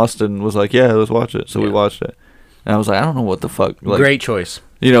 And Austin was like, yeah, let's watch it. So we Yeah. watched it. And I was like, I don't know what the fuck. Like, Great choice.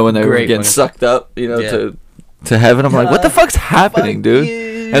 You know, when they were Great getting one. sucked up, you know, Yeah. to heaven. I'm like, what the fuck's happening, Fuck dude?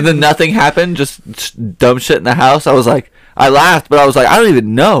 you. And then nothing happened. Just dumb shit in the house. I was like, I laughed, but I was like, I don't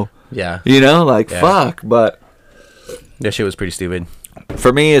even know. Yeah. You know, like, Yeah. fuck. But That shit was pretty stupid.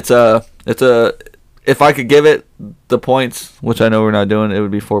 for me, it's a, if I could give it the points, which I know we're not doing, it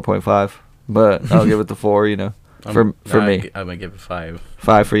would be 4.5. But I'll give it the 4, you know, for me. I'm gonna give it 5.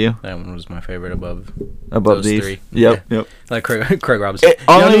 5 for you? That one was my favorite above Above those these? 3. Yep, Yeah. yep. Like Craig Robinson.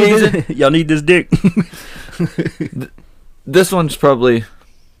 Only Y'all need reason, this- y'all need this dick. this one's probably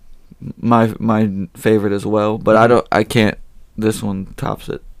my favorite as well, but I can't, this one tops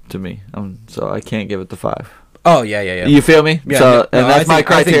it to me. So I can't give it the 5. Oh yeah. You feel me? Yeah, so, no, and I that's my think-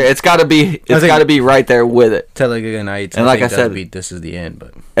 criteria. It's got to be. It's think- got to be right there with it, Talladega Nights. And like think I said- does beat This Is the End,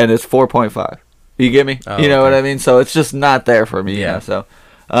 but and it's 4.5. You get me? Oh, You know what okay. I mean? So it's just not there for me. Yeah. Yeah. So,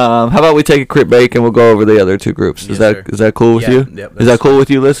 how about we take a quick break and we'll go over the other 2 groups? Yes, Is that sir. cool with Yeah, you? yep, Is that's that cool with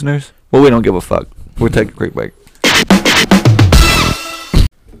you, listeners? Well, we don't give a fuck. We'll take a quick break.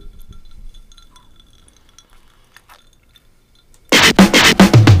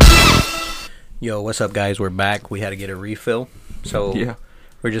 Yo, what's up, guys? We're back. We had to get a refill, so Yeah.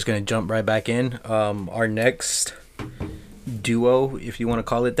 we're just gonna jump right back in. Our next duo, if you want to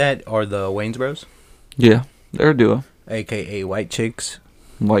call it that, are the Wayans Bros, Yeah. They're a duo. aka White Chicks,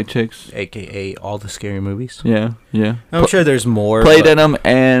 White chicks. aka all the scary movies. Yeah. Yeah. I'm sure there's more. Played but- in them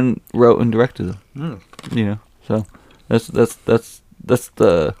and wrote and directed them. Mm. You know, so that's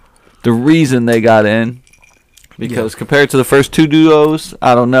the reason they got in, because compared to the first 2 duos,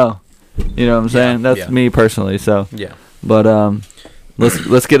 I don't know. You know what I'm saying? That's yeah. me personally. So, Yeah, but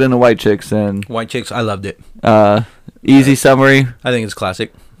let's get into White Chicks. And White Chicks. I loved it. easy summary I think it's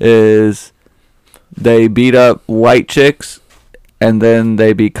classic. is they beat up white chicks and then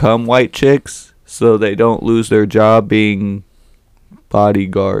they become white chicks so they don't lose their job being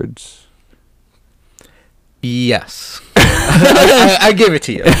bodyguards. Yes, I give it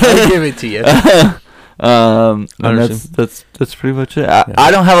to you. I give it to you. And that's pretty much it. I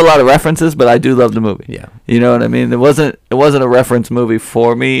don't have a lot of references, but I do love the movie. Yeah, You know what I mean? It wasn't a reference movie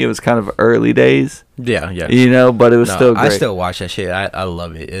for me. It was kind of early days, yeah. you know, but it was No, still great. I still watch that shit. I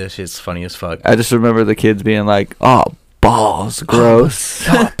love it. It's just funny as fuck. I just remember the kids being like, "Oh, balls, gross."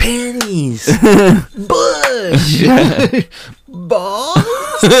 Oh, pennies. Bush. Balls.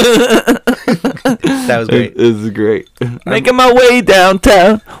 That was great. It was great. Making my way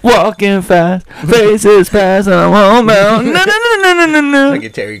downtown, walking fast, faces pass, and I'm homebound. No, no, no, no, no, no.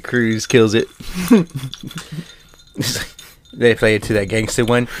 Like Terry Crews kills it. They play it to that gangster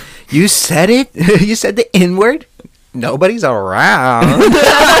one. You said it? You said the N word? Nobody's around.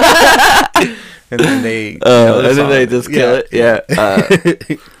 And then they just kill it. Yeah.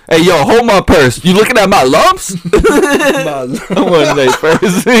 Hey, yo, hold my purse. You looking at my lumps? When they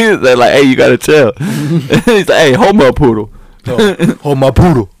first, they're like, "Hey, you gotta chill." He's like, "Hey, hold my poodle." Hold my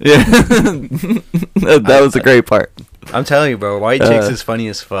poodle. Yeah, that was a great part. I'm telling you, bro. White Chicks is funny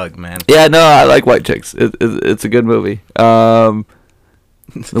as fuck, man. Yeah, no, I like White Chicks. It's a good movie. The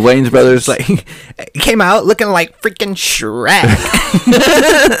Wayans brothers, It's like, it came out looking like freaking Shrek.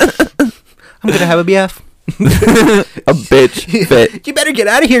 I'm gonna have a BF. a bitch fit. You better get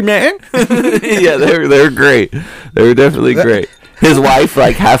out of here, man. Yeah, they were great. They were definitely great. His wife,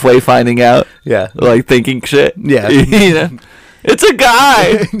 like halfway finding out, Yeah. like thinking shit. Yeah. You know, it's a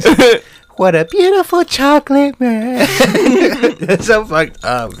guy. What a beautiful chocolate man. That's so fucked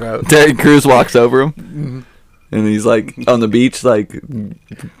up, bro. Terry Crews walks over him, and he's like on the beach, like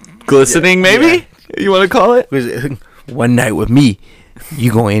glistening. Maybe you want to call it. Was it, one night with me,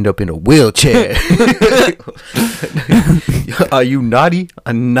 You gonna end up in a wheelchair. Are you naughty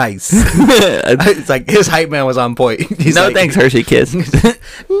or nice? It's like his hype man was on point. He's No like, thanks, Hershey Kiss.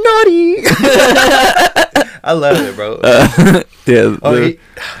 naughty. I love it, bro. Yeah.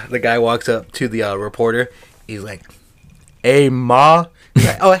 The guy walks up to the reporter. He's like, "Hey, ma." He's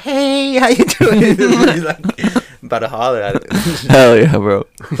like, "Oh, hey, how you doing?" He's like, about to holler at it. Hell yeah, bro.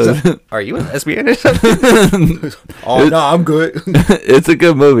 Are you a lesbian or something? Oh no, I'm good. It's a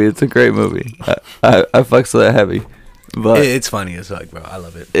good movie. It's a great movie. I fucks with it heavy, but It's funny as fuck, bro. I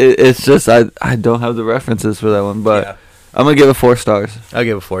love it. it's just I don't have the references for that one, but Yeah. I'm gonna give it 4 stars. I'll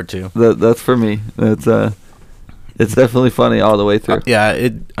give it 4 too. That's for me. It's definitely funny all the way through. Yeah,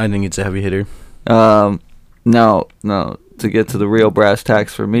 I think it's a heavy hitter. No, to get to the real brass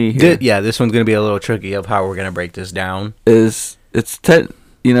tacks for me here This one's gonna be a little tricky of how we're gonna break this down. is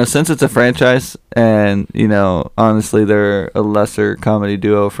since it's a franchise and honestly they're a lesser comedy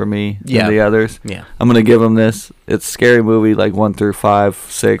duo for me Yeah. than the others. Yeah. I'm gonna give them this. It's Scary Movie like 1 through 5,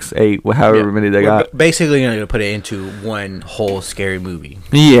 6, 8, however many they got. Basically, gonna put it into one whole scary movie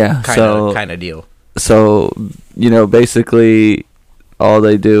Yeah. kind of deal. So basically all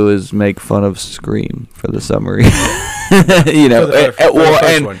they do is make fun of Scream for the summary. For the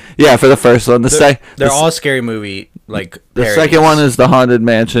first one. Yeah, for the first one. They're all scary movie like. The parodies. second one is the Haunted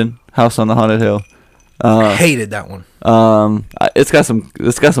Mansion, House on the Haunted Hill. I hated that one. It's got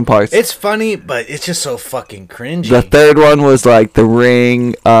some parts. It's funny, but it's just so fucking cringy. The third one was like The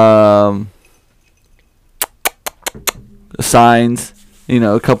Ring, Signs,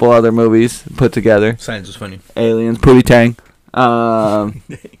 a couple other movies put together. Science was funny. Aliens, Pootie Tang.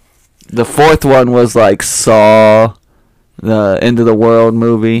 The fourth one was like Saw, the End of the World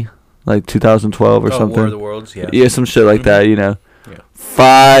movie, like 2012 or something. War of the Worlds, yeah. Yeah, some shit like that, Yeah.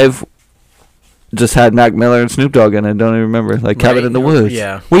 5 just had Mac Miller and Snoop Dogg in it. I don't even remember. Like Cabin in the Woods.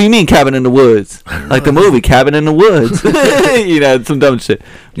 Yeah. What do you mean Cabin in the Woods? Like the movie Cabin in the Woods. Some dumb shit.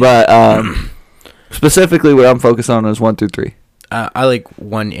 But specifically what I'm focused on is 1 through 3. I like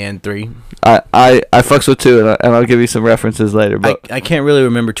 1 and 3. I fucks with 2, and I'll give you some references later. But I can't really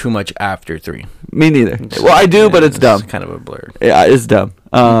remember too much after 3. me neither. Well, I do, but it's dumb. kind of a blur. Yeah, it's dumb.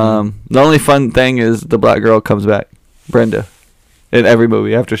 The only fun thing is the black girl comes back, Brenda, in every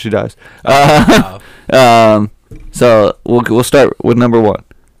movie after she dies. So we'll start with number 1.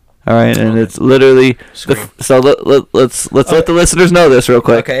 All right, and Okay. it's literally Scream. so let's let the listeners know this real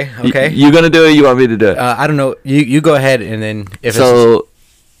quick. Okay. You gonna do it? You want me to do it? I don't know. You go ahead, and then if So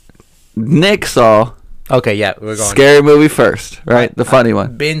Nick saw okay, yeah, we're going. Scary Movie first, right? The funny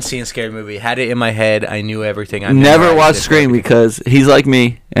one. Been seeing Scary Movie. Had it in my head. I knew everything. I Never memorized watched it. Scream because he's like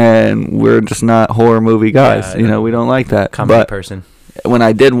me, and we're just not horror movie guys. Yeah, We don't like that. Comedy But person. when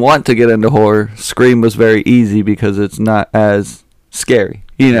I did want to get into horror, Scream was very easy because it's not as scary.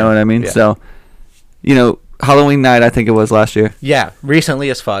 You know what I mean? Yeah. So, Halloween night, I think it was last year, Yeah, recently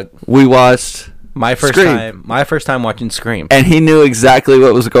as fuck. we watched, My first Scream. time watching Scream. and he knew exactly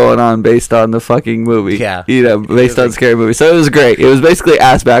what was going on based on the fucking movie. Yeah. Based on Scary Movie. So it was great. It was basically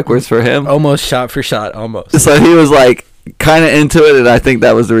ass backwards for him. Almost shot for shot, almost. So he was like kind of into it, and I think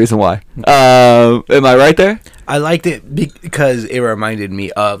that was the reason why. Am I right there? I liked it because it reminded me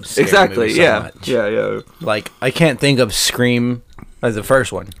of Scary Exactly. Movie so Yeah. much. Yeah. Like, I can't think of Scream as the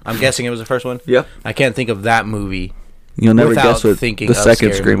first one. I'm guessing it was the first one. Yep. I can't think of that movie. You'll never Without guess what thinking the of second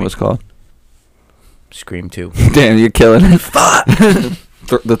Scary Scream Movie. was called. Scream 2. Damn, you're killing it. Fuck.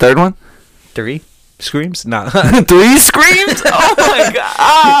 The third one? 3 Screams? Nah. 3 Screams? Oh my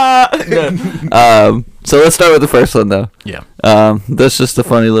god. So let's start with the first one though. Yeah. That's just a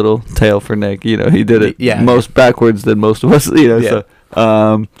funny little tale for Nick. He did it Yeah. most backwards than most of us. Yeah.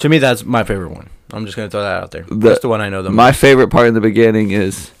 So To me, that's my favorite one. I'm just going to throw that out there. The- That's the one I know the my most. favorite part in the beginning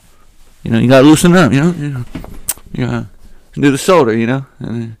is, you gotta loosen up. You gotta do the shoulder. And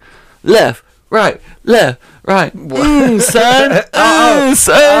then left, right, son.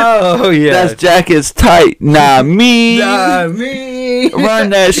 Son. Oh, yeah. That jacket's tight. Nah, me. me. Run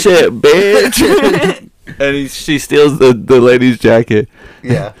that shit, bitch. And she steals the lady's jacket.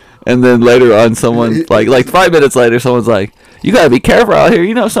 Yeah. And then later on, someone, like 5 minutes later, someone's like, you gotta be careful out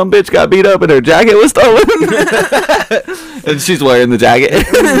here. Some bitch got beat up and her jacket was stolen. And she's wearing the jacket.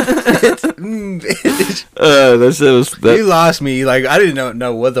 That shit was... You lost me. Like, I didn't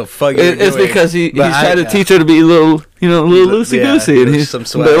know what the fuck you were It's doing. because he's But trying to teach her to be a little loosey goosey, Yeah, and he's some but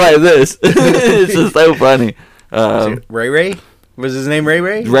swag. like this. It's just so funny. Ray Ray? Was his name Ray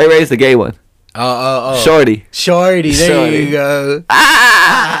Ray? Ray Ray's the gay one. Oh. Shorty. Shorty. There Shorty. you go.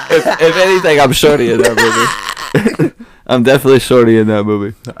 If anything, I'm shorty in that movie. I'm definitely shorty in that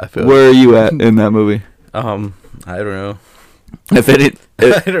movie. I feel Where are you at in that movie? I don't know. If any,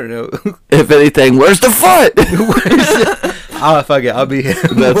 I don't know. if anything, where's the foot? Oh fuck it, I'll be here.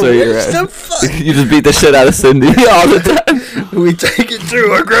 That's where you're Where's at. the fuck? You just beat the shit out of Cindy all the time. We take it to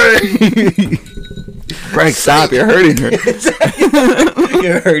her grave. Greg, stop! You're hurting her.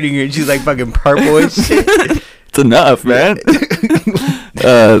 You're hurting her. She's like fucking purple and shit. It's enough, man.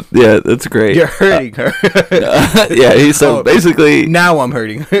 Yeah, that's great. You're hurting her. Yeah, so basically, Now I'm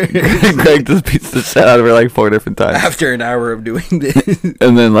hurting her. Greg just beats the shit out of her like 4 different times. After an hour of doing this.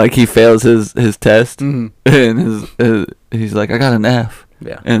 And then like he fails his test, Mhm. and he's like, I got an F.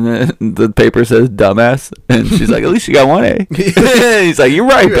 Yeah. And then the paper says dumbass, and she's like, at least you got 1 A. He's like, you're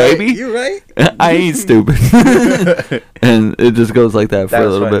right, baby. You're right. I ain't stupid. And it just goes like that for a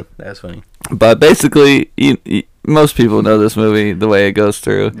little bit. That's funny. But basically, most people know this movie the way it goes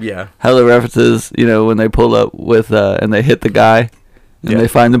through. Yeah. Hella references, when they pull up with and they hit the guy and Yeah. they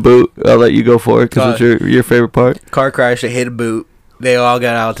find the boot. I'll let you go for it because it's your favorite part. Car crash. They hit a boot. They all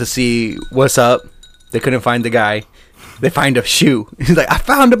got out to see what's up. They couldn't find the guy. They find a shoe. He's like, I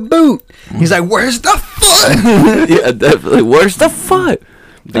found a boot. He's like, where's the foot? Yeah, definitely. Where's the foot?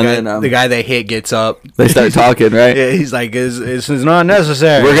 The guy they hit gets up. They start talking, right? Yeah, he's like, it's not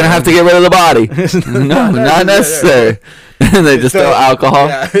necessary. We're gonna have to get rid of the body. No, not necessary. And they just throw alcohol.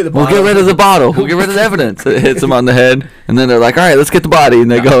 Yeah, the We'll get bottle. rid of the bottle. We'll get rid of the evidence. It hits him on the head, and then they're like, "All right, let's get the body." And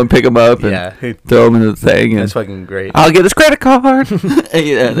they go and pick him up and Yeah. throw him into the thing. And That's fucking great. I'll get his credit card. And,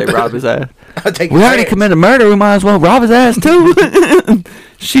 yeah, they rob his ass. I'll take We your already credit. committed murder. We might as well rob his ass too.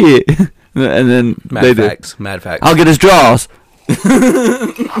 Shit. And then they Mad do. facts. Mad facts. I'll get his drawers.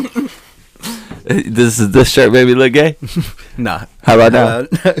 This shirt made me look gay. Nah. How about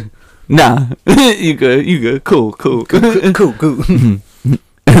now? Nah, you good, cool. Cool.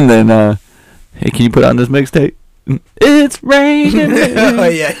 And then, hey, can you put on this mixtape? It's raining. Oh,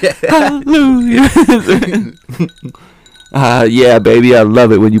 yeah. Hallelujah. Yeah, baby, I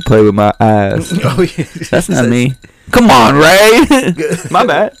love it when you play with my eyes. Oh, yeah. That's not me. Come on, Ray. My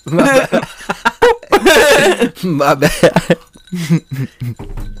bad. My bad.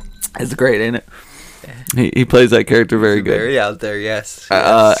 It's great, ain't it? He plays that character very good. Very out there, yes.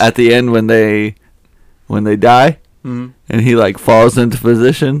 At the end when they die Mhm. and he like falls into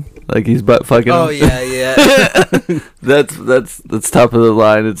position like he's butt fucking Oh, him. yeah. that's top of the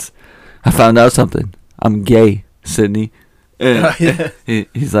line. It's I found out something. I'm gay, Sydney. And Oh, yeah.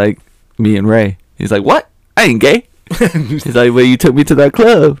 he's like, me and Ray. He's like, what? I ain't gay. He's like, well, you took me to that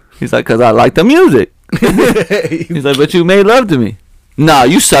club. He's like, 'cause I like the music. He's like, but you made love to me. Nah,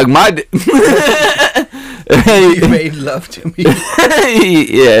 you suck my dick. You made love to me.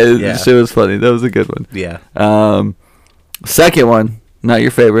 Yeah, shit was funny. That was a good one. Yeah. Second one, not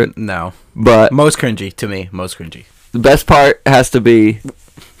your favorite, No. but Most cringy to me. Most cringy. the best part has to be,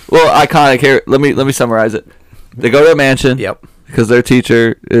 well, iconic here. Let me summarize it. They go to a mansion. Yep. Because their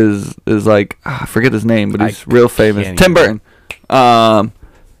teacher is like, I forget his name, but he's I real famous. can't Tim even- Burton.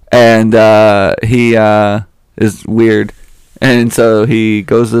 And he is weird. And so he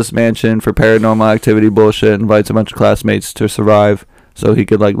goes to this mansion for paranormal activity bullshit, invites a bunch of classmates to survive so he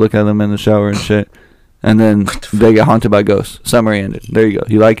could like look at them in the shower and shit. And then they get haunted by ghosts. Summary ended. There you go.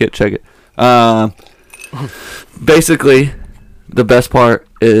 You like it? Check it. Basically, the best part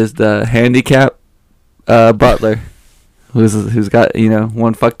is the handicap butler who's got,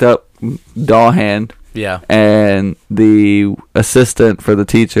 one fucked up doll hand, Yeah. and the assistant for the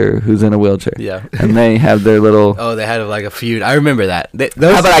teacher who's in a wheelchair. Yeah. And they have their little, Oh, they had like a feud. I remember that.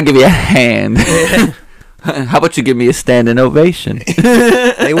 how about I give you a hand? How about you give me a standing ovation?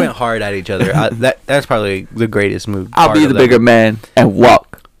 They went hard at each other. That's probably the greatest move. I'll part be of the that bigger movie. man and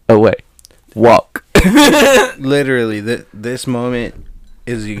walk away. Walk. Literally, this moment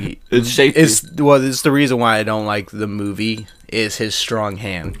is It shaped it's the reason why I don't like the movie is his strong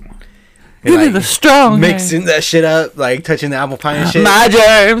hand. Give me Like, the strong mixing that shit up, like touching the apple pie and shit. my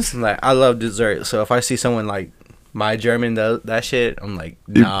germs. Like, I love dessert, so if I see someone like my German does that shit, I'm like,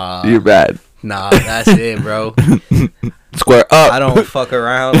 nah, You're bad. nah, that's it, bro. Square up. I don't fuck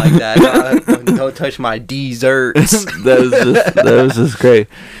around like that. Don't touch my desserts. That was just great.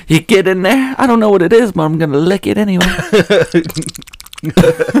 You get in there. I don't know what it is, but I'm gonna lick it anyway.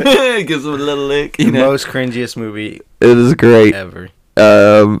 Gives him a little lick. The most cringiest movie It is great. ever.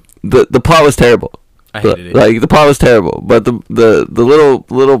 The plot was terrible. I hated it. Like the plot was terrible, but the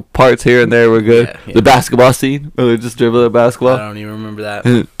little parts here and there were good. Yeah, yeah. The basketball scene where they just dribble a I basketball. don't even remember that.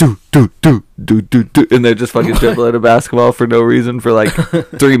 And do, and they're just fucking dribbling a basketball for no reason for like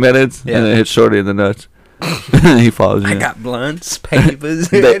 3 minutes, Yeah. and it hits Shorty in the nuts. He falls. I in. got blunts, papers,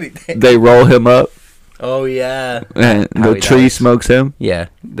 they, anything. they roll him up, Oh yeah. and How the he tree dies. smokes him, Yeah,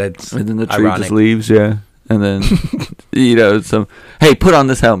 that's and then the tree ironic. just leaves. Yeah, and then some. Hey, put on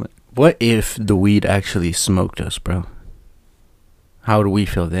this helmet. What if the weed actually smoked us, bro? How would we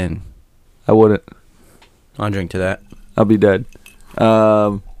feel then? I wouldn't. I'll drink to that. I'll be dead.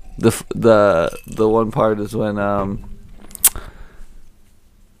 The one part is when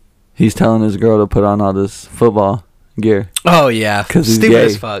he's telling his girl to put on all this football gear Oh yeah, because he's stupid gay.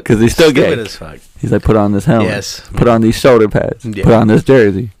 as fuck. Because he's still Stupid gay. as fuck. He's like, put on this helmet. Yes. Put on these shoulder pads. Yeah. Put on this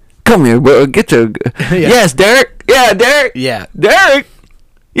jersey. Come here, bro. Get your. Yes, Derek. Yeah, Derek. Yeah. Derek.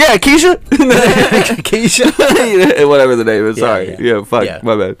 Yeah, Keisha. Keisha. Whatever the name is. Yeah, Sorry. yeah. Yeah, fuck. Yeah.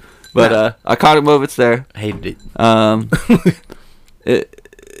 My bad. But iconic moments there. Hated it.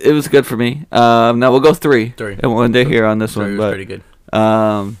 It was good for me. Now we'll go 3. 3. And we'll end it here on this Story one. was But pretty good.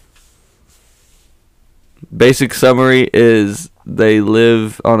 basic summary is they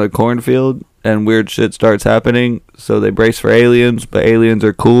live on a cornfield and weird shit starts happening. So they brace for aliens, but aliens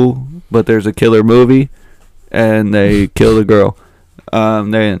are cool. But there's a killer movie, and they kill the girl.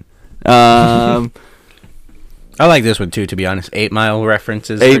 They're in. I like this one too, to be honest. 8 Mile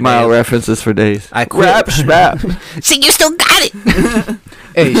references. 8 Mile references for days. I quit. Rap, rap. See, you still got it.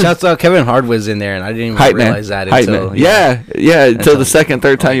 Hey, shouts out Kevin Hart was in there, and I didn't even Hype man. realize that Hype until man. Yeah, until the second,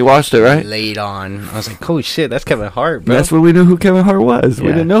 third time you watched it, right? Late on. I was like, holy shit, that's Kevin Hart, bro. That's when we knew who Kevin Hart was. We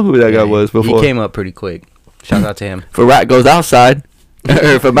Yeah. didn't know who that guy was before. He came up pretty quick. Shout out to him. If a rat goes outside, or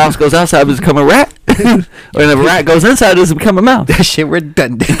if a mouse goes outside, does it become a rat? Or if a rat goes inside, does it become a mouse? That shit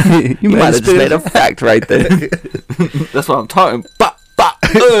redundant. You might have just made a fact right there. That's what I'm talking. Bop, bop.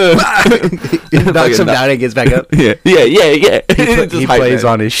 Knocks him down and gets back up. Yeah. He plays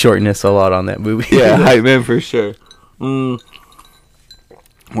on his shortness a lot on that movie. Yeah, hype man for sure. One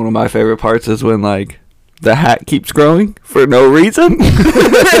of my favorite parts is when like the hat keeps growing for no reason, and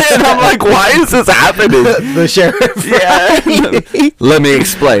I'm like, why is this happening? The sheriff. Yeah. Let me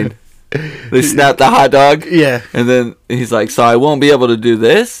explain. They snap the hot dog. Yeah. And then he's like, so I won't be able to do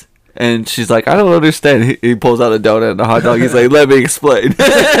this? And she's like, I don't understand. He pulls out a donut and a hot dog. He's like, let me explain.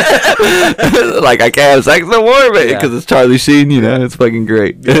 Like, I can't have sex no more, man. Because it's Charlie Sheen, it's fucking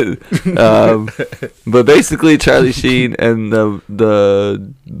great. But basically, Charlie Sheen and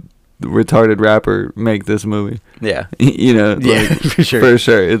the retarded rapper make this movie. Yeah. For sure. For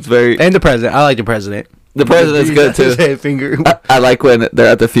sure. It's very... And the president. I like the president. The president's good, too. His head finger. I like when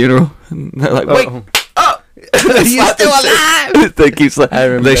they're at the funeral. And they're like, wait. He's still alive. They keep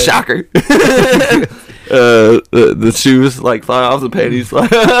they shock her. The shoes like fly off the panties.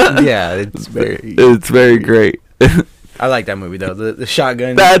 Yeah, it's very great. I like that movie though. The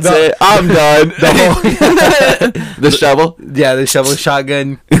shotgun. That's it. I'm done. The shovel. Yeah, the shovel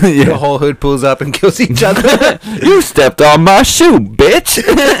shotgun. Yeah. The whole hood pulls up and kills each other. You stepped on my shoe, bitch.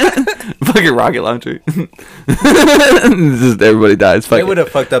 Fucking rocket launcher. Just everybody dies. They would have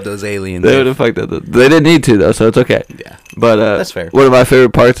fucked up those aliens. They would have fucked up. They didn't need to though, so it's okay. Yeah, but that's fair. One of my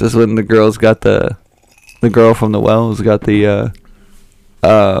favorite parts is when the girl's got the girl from the well's got the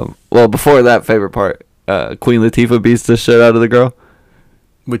well, before that favorite part, Queen Latifah beats the shit out of the girl.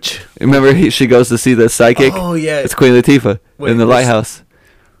 Which remember she goes to see the psychic. Oh yeah, it's Queen Latifah in the lighthouse.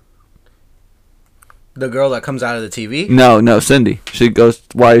 The girl that comes out of the TV? No, Cindy. She goes,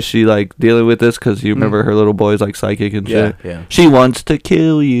 why is she, like, dealing with this? Because you remember her little boy's, like, psychic and shit. Yeah. She wants to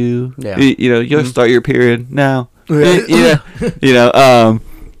kill you. Yeah. You'll start your period now. Yeah.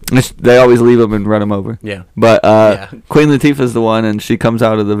 They always leave him and run him over. Yeah. But Queen Latifah's the one, and she comes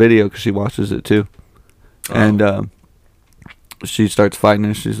out of the video because she watches it, too. Oh. And she starts fighting,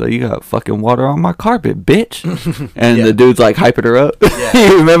 and she's like, you got fucking water on my carpet, bitch. And the dude's, like, hyping her up. Yeah.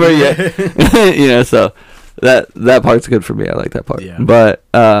 You remember? Yeah. So that part's good for me. I like that part. Yeah. But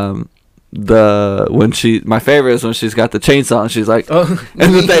my favorite is when she's got the chainsaw, and she's like,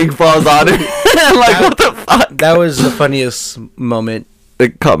 and the thing falls on her. I'm like, what the fuck? That was the funniest moment.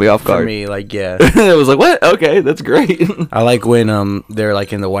 It caught me off guard. For me, like, yeah. It was like, what? Okay, that's great. I like when they're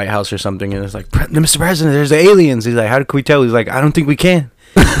like in the White House or something, and it's like, Mr. President, there's the aliens. He's like, how can we tell? He's like, I don't think we can.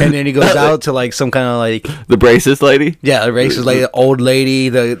 And then he goes out to like some kind of like the braces lady. Yeah, the braces lady, the old lady,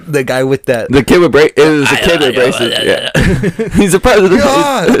 the guy with that. The kid with braces. It was the kid with braces. Yeah. He's a president.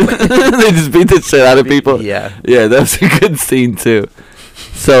 They just beat the shit out of people. Yeah. Yeah, that's a good scene too.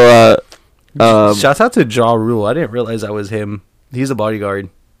 So, shouts out to Ja Rule. I didn't realize that was him. He's a bodyguard.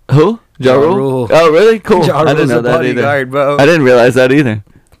 Who? Ja Rule? Oh, really? Cool. Ja I didn't know that either. Bro. I didn't realize that either.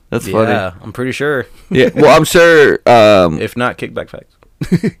 That's funny. Yeah, I'm pretty sure. Yeah, well, I'm sure. If not, kickback facts.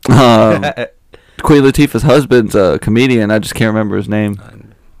 Queen Latifah's husband's a comedian. I just can't remember his name.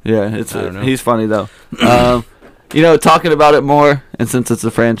 Yeah, he's funny though. Talking about it more, and since it's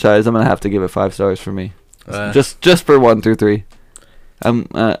a franchise, I'm gonna have to give it 5 stars for me. Just for 1 through 3.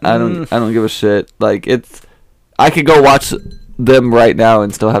 I don't give a shit. Like I could go watch them right now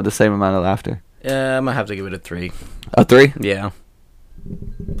and still have the same amount of laughter. Yeah, I'm gonna have to give it a 3. A 3? Yeah.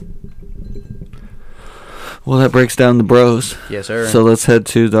 Well, that breaks down the bros. Yes, sir. So let's head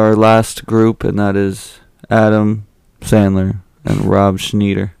to our last group, and that is Adam Sandler and Rob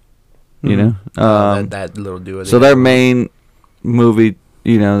Schneider. You know, that little duo. so their main movie,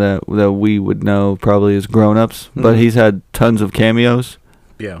 you know, that we would know probably is Grown Ups, but he's had tons of cameos.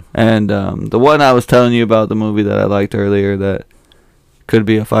 Yeah. And the one I was telling you about, the movie that I liked earlier that could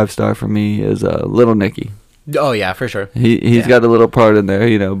be a 5-star for me, is Little Nicky. Oh yeah, for sure. He's got a little part in there,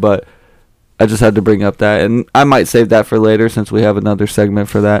 you know, but I just had to bring up that, and I might save that for later since we have another segment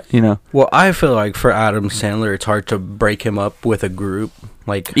for that, you know. Well, I feel like for Adam Sandler, it's hard to break him up with a group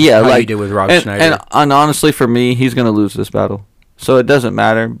like how like you did with Rob and, Schneider. And honestly, for me, he's gonna lose this battle, so it doesn't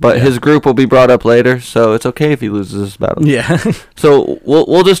matter. But his group will be brought up later, so it's okay if he loses this battle. Yeah. So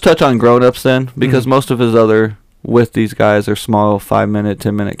we'll just touch on Grown Ups then, because most of his other with these guys are small 5-minute,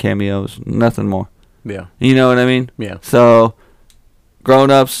 10-minute cameos, nothing more. Yeah. You know what I mean? Yeah. So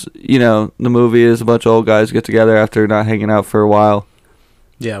Grown Ups, you know, the movie is a bunch of old guys get together after not hanging out for a while.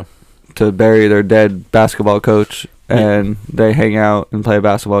 Yeah. To bury their dead basketball coach, and they hang out and play a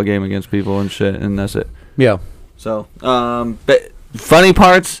basketball game against people and shit, and that's it. Yeah. So, but funny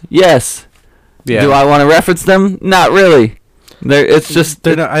parts, yes. Yeah. Do I want to reference them? Not really. It's just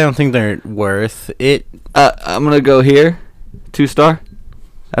They're not, I don't think they're worth it. I'm gonna go here, 2-star.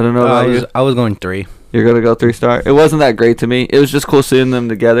 I don't know about you. I was going 3. You're gonna go 3-star. It wasn't that great to me. It was just cool seeing them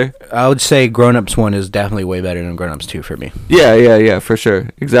together. I would say Grown Ups 1 is definitely way better than Grown Ups 2 for me. Yeah, for sure,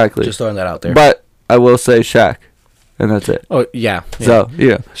 exactly. Just throwing that out there. But I will say Shaq, and that's it. Oh yeah. So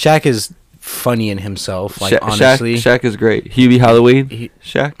yeah, Shaq is funny in himself. Like honestly, Shaq is great. Hubie Halloween,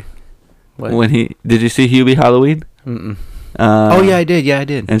 Shaq. What? When did you see Hubie Halloween? Mm-mm. Oh yeah, I did. Yeah, I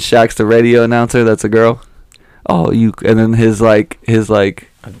did. And Shaq's the radio announcer. That's a girl. Oh, and then his like.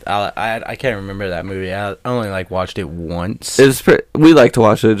 I can't remember that movie. I only watched it once. We like to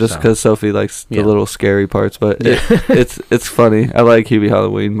watch it just because Sophie likes the little scary parts, but it's funny. I like Hubie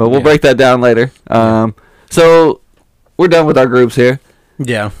Halloween, but we'll break that down later. So we're done with our groups here.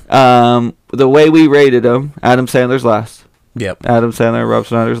 Yeah. The way we rated them, Adam Sandler's last. Yep. Adam Sandler, Rob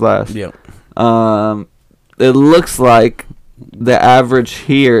Schneider's last. Yep. It looks like the average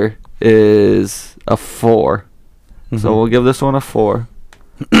here is a 4. So we'll give this one a 4.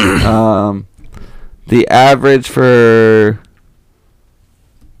 The average for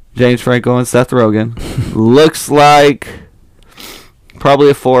James Franco and Seth Rogen looks like probably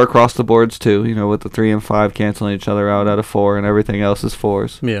a 4 across the boards too. You know, with the 3 and 5 canceling each other out at a 4, and everything else is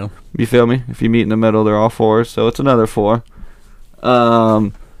 4s. Yeah. You feel me? If you meet in the middle, they're all 4s, so it's another 4.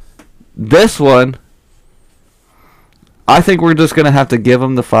 This one, I think we're just gonna have to give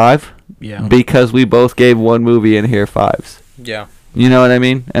them the 5. Yeah. Because we both gave one movie in here 5s. Yeah. You know what I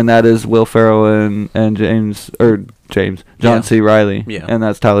mean? And that is Will Ferrell and John C. Reilly. Yeah. And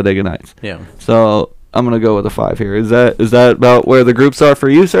that's Talladega Nights. Yeah. So I'm gonna go with a 5 here. Is that about where the groups are for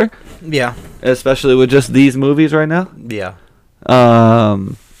you, sir? Yeah. Especially with just these movies right now? Yeah.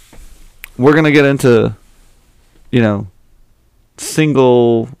 We're gonna get into, you know,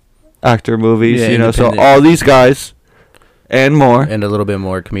 single actor movies, you know, so all these guys and more, and a little bit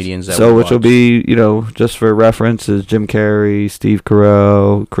more comedians that so which will be, you know, just for reference, is Jim Carrey, Steve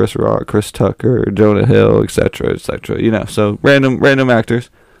Carell, Chris Rock, Chris Tucker, Jonah Hill, etc., you know, so random actors.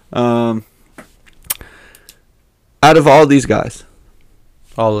 Out of all these guys,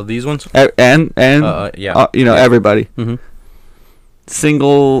 all of these ones, and yeah, you know, everybody,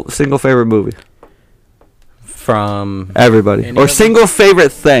 single favorite movie from everybody, or single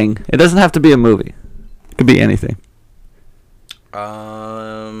favorite thing. It doesn't have to be a movie. It could be anything.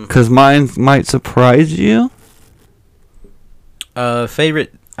 Because mine might surprise you.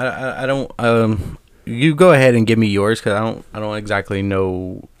 Favorite. I don't. You go ahead and give me yours, because I don't exactly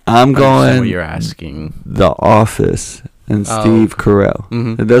know. I'm going. What you're asking. The Office and Steve Carell.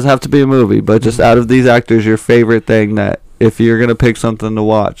 Mm-hmm. It doesn't have to be a movie, but just out of these actors, your favorite thing that if you're gonna pick something to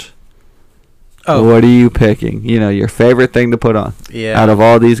watch, what are you picking? You know, your favorite thing to put on. Yeah. Out of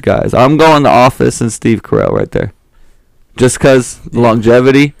all these guys, I'm going The Office and Steve Carell right there. Just because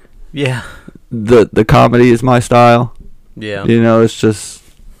longevity. Yeah. The comedy is my style. Yeah. You know, it's just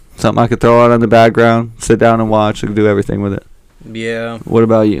something I could throw on in the background, sit down and watch, and do everything with it. Yeah. What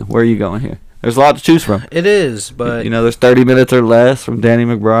about you? Where are you going here? There's a lot to choose from. It is, but... You know, there's 30 Minutes or Less from Danny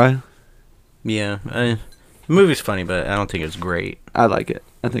McBride. Yeah. The movie's funny, but I don't think it's great. I like it.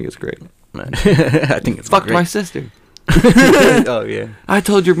 I think it's great. I think it's Fuck great. my sister. Oh yeah. I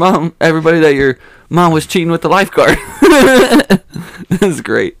told your mom, everybody, that your mom was cheating with the lifeguard. That's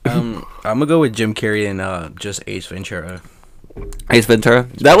great. I'm gonna go with Jim Carrey and just Ace Ventura. Ace Ventura.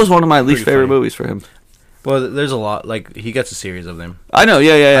 That was one of my least pretty favorite funny. movies for him. Well, there's a lot. Like he gets a series of them. I know.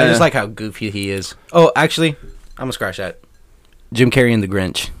 Yeah. I just like how goofy he is. Oh, actually, I'm gonna scratch that. Jim Carrey and the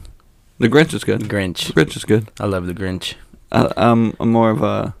Grinch. The Grinch is good. The Grinch. The Grinch is good. I love the Grinch. I'm more of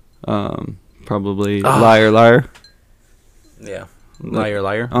a probably Ah. liar Yeah.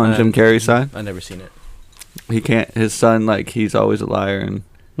 Liar. on Jim Carrey's side. I've never seen it. He can't. His son, like, he's always a liar, and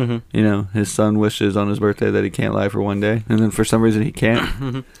Mm-hmm. you know, his son wishes on his birthday that he can't lie for one day, and then for some reason he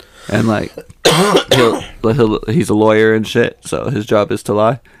can't. And like, he's a lawyer and shit, so his job is to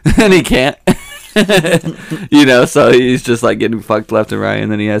lie, and he can't. You know, so he's just like getting fucked left and right,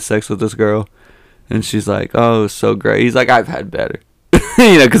 and then he has sex with this girl, and she's like, "Oh, so great." He's like, "I've had better,"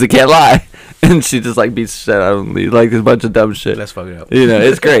 you know, because he can't lie, and she just like beats the shit out of him, like a bunch of dumb shit. That's fucked up. You know,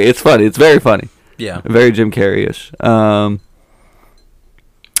 it's great. It's funny. It's very funny. Yeah. Very Jim Carrey-ish.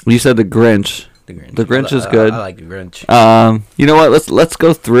 You said the Grinch. The Grinch. The Grinch is good. I like the Grinch. You know what? Let's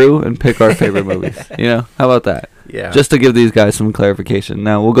go through and pick our favorite movies. You know, how about that? Yeah. Just to give these guys some clarification.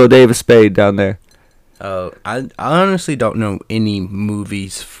 Now we'll go David Spade down there. I honestly don't know any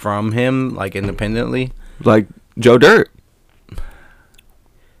movies from him, like independently. Like Joe Dirt.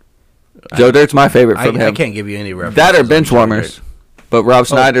 Joe Dirt's my favorite from him. I can't give you any references. That or on Joe Benchwarmers. Dirt. But Rob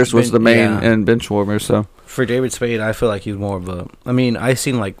Snyder's was Ben- the main yeah. in Benchwarmers, so. For David Spade, I feel like he's more of a. I mean, I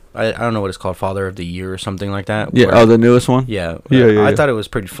seen like I don't know what it's called, Father of the Year or something like that. Yeah, where- the newest one? yeah, Yeah. I thought it was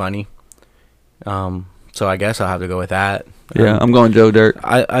pretty funny. So I guess I'll have to go with that. Yeah, I'm going Joe Dirt.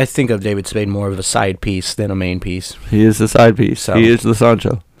 I think of David Spade more of a side piece than a main piece. He is the side piece. So- He is the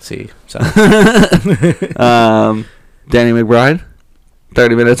Sancho. See, so Danny McBride,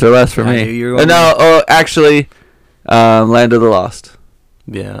 30 minutes or less for I me. knew you were No, actually, Land of the Lost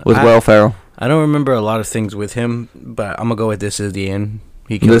yeah, with Will Ferrell. I don't remember a lot of things with him, but I'm gonna go with This Is the End.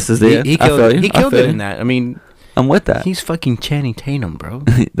 He This Is the End? He I killed feel it. you. He I killed feel it you. in that. I mean, I'm with that. he's fucking Channing Tatum, bro.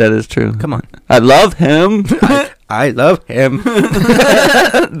 That is true. Come on, I love him. I love him.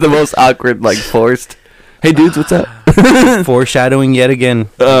 The most awkward, like forced. Hey dudes, what's up? Foreshadowing yet again.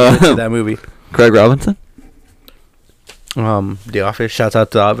 To that movie. Craig Robinson. The Office. Shouts out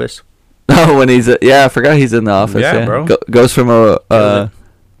to The Office. Oh, when he's I forgot he's in the office. Yeah, bro. Goes from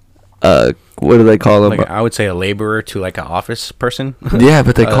what do they call him? Like I would say a laborer to like an office person. Yeah,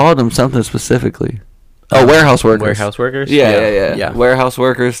 but they called him something specifically. Oh, warehouse workers. Warehouse workers. Yeah. Warehouse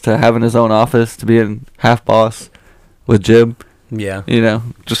workers to having his own office, to being half boss with Jim. Yeah. You know,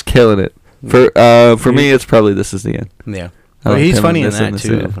 just killing it. For me, it's probably This Is the End. Yeah. I Well, like he's him funny in This that Is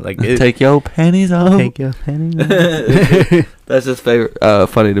too. the End. Like Take your panties off. take your penny. That's his favorite.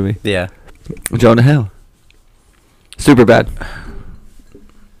 Funny to me. Yeah. Jonah Hill. Super bad.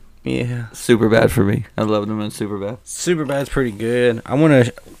 Yeah. Super bad for me. I loved him in Super bad. Superbad's pretty good.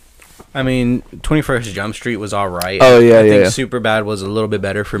 I mean, 21st Jump Street was all right. Oh, yeah, I think yeah. Superbad was a little bit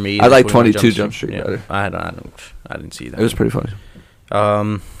better for me. I than like 21 22 Jump Street Yeah. better. I didn't see that. It was pretty funny.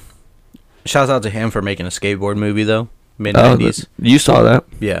 Shouts out to him for making a skateboard movie though. Mid Oh, 90s. you saw that?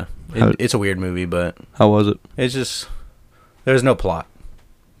 Yeah. How- It's a weird movie, but How was it? it's just there's no plot.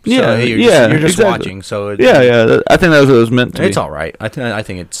 Yeah, you're yeah, just exactly. watching. So Yeah. I think that's what it was meant to be. it's all right. I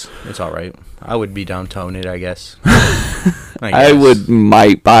think it's all right. I would be downtown it, I guess. I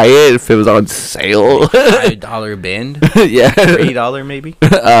might buy it if it was on sale. $5 bend, Yeah. $3 maybe.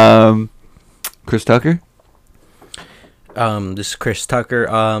 Chris Tucker. This is Chris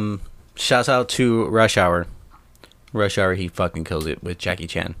Tucker. Shouts out to Rush Hour. Rush Hour, he fucking kills it with Jackie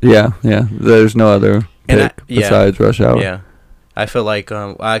Chan. Yeah. There's no other pick besides Rush Hour. Yeah, I feel like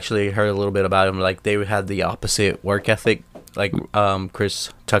I actually heard a little bit about him. Like they had the opposite work ethic. Like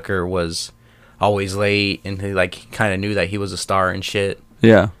Chris Tucker was always late, and he kind of knew that he was a star and shit.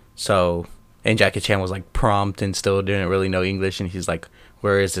 Yeah. So, and Jackie Chan was like prompt and still didn't really know English, and he's like,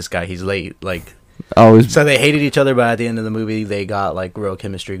 "Where is this guy? He's late." Like, Always. so they hated each other, but at the end of the movie, they got like real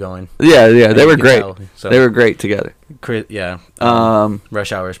chemistry going. Yeah. They And you were could great. tell. So They were great together. yeah.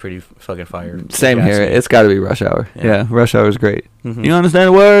 Rush Hour is pretty fucking fire. Same if you here. ask me. It's got to be Rush Hour. Yeah. Yeah. Rush Hour is great. Mhm. You understand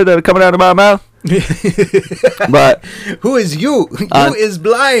the word that are coming out of my mouth? But Who is you? You is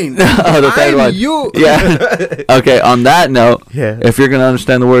blind. oh, the third one. You. Yeah. Okay. On that note, Yeah. if you're gonna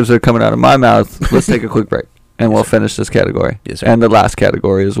understand the words that are coming out of my mouth, let's take a quick break, and we'll finish this category. Yes, sir. And the last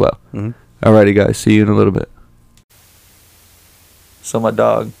category as well. Mhm. Alrighty, guys. See you in a little bit. So my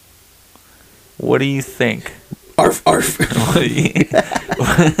dog, what do you think? Arf arf.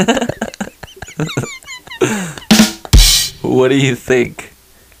 What do you think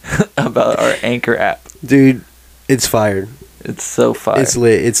about our Anchor app? Dude, It's fired. It's so fire. It's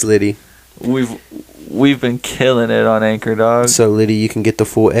lit. It's litty. We've been killing it on Anchor, dog. So litty, you can get the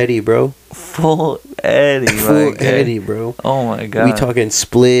full Eddie, bro. Full Eddie, Full my guy. Eddie, bro. Oh my god. We talking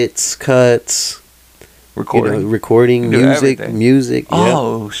splits, cuts, recording. recording, We do music, everything. music.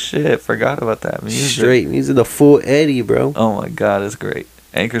 Oh shit! Forgot about that music. Straight music, the full Eddie, bro. Oh my god, it's great.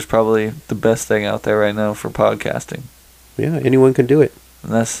 Anchor's probably the best thing out there right now for podcasting. Yeah, anyone can do it.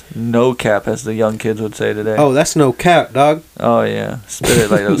 And that's no cap, as the young kids would say today. Oh, that's no cap, dog. Oh yeah, spit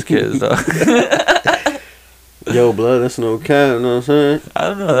it like those kids, dog. Yo, blood, that's no cap. You know what I'm saying? I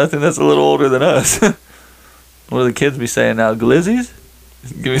don't know. I think that's a little older than us. What do the kids be saying now? Glizzies?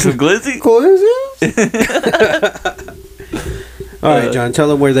 Give me some glizzy. All right, John. Tell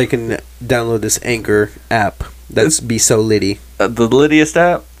them where they can download this Anchor app. That's Be So Litty. The Lydiest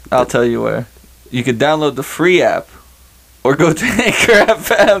app? I'll tell you where. You can download the free app or go to Anchor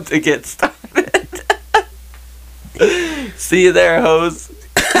FM to get started. See you there, hoes.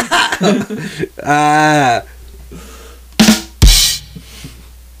 Ah.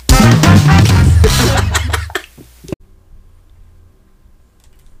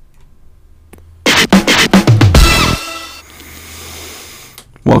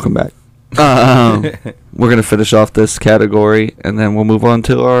 Welcome back. We're going to finish off this category, and then we'll move on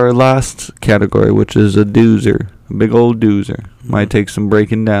to our last category, which is a doozer. A big old doozer. Might take some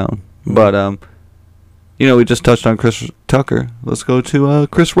breaking down. But, you know, we just touched on Chris Tucker. Let's go to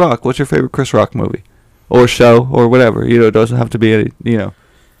Chris Rock. What's your favorite Chris Rock movie? Or show, or whatever. You know, it doesn't have to be any, you know.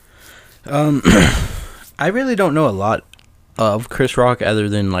 I really don't know a lot of Chris Rock other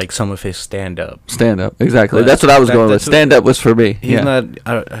than like some of his stand-up. Stand-up, exactly. But That's what I was that- going with. that's what- Stand-up was for me. He's Yeah. not.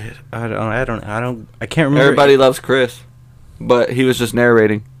 I can't remember. Everybody loves Chris, but he was just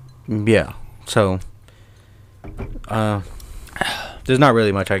narrating. Yeah. So, there's not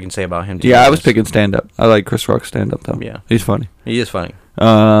really much I can say about him. to be Yeah, I was honest. picking stand-up. I like Chris Rock's stand-up, though. Yeah. He's funny. He is funny.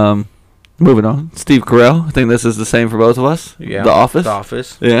 Moving on. Steve Carell. I think this is the same for both of us. Yeah. The Office. The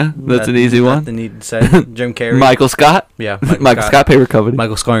Office. Yeah, that's an easy one. Nothing need to say. Jim Carrey. Michael Scott. Yeah. Michael Scott Paper Company.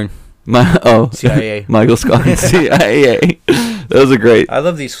 Michael Scarn. CIA. Michael Scott. CIA. Those are great. I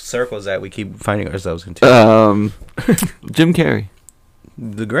love these circles that we keep finding ourselves into. Jim Carrey.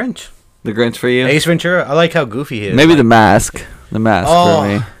 The Grinch. The Grinch for you. Ace Ventura. I like how goofy he is. Maybe The Mask. The Mask for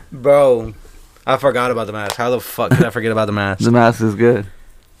me. Bro. I forgot about the mask. How the fuck did I forget about the mask? The Mask is good.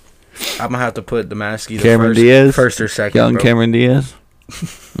 I'm gonna have to put the mask either Cameron Diaz. first or second. Young bro. Cameron Diaz.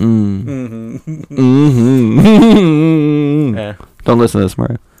 Mm-hmm. Mm-hmm. Yeah. Don't listen to this,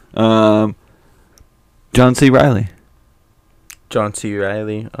 Mario. John C. Reilly. John C.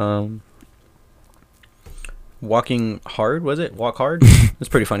 Reilly. Walking Hard, was it? Walk Hard? It's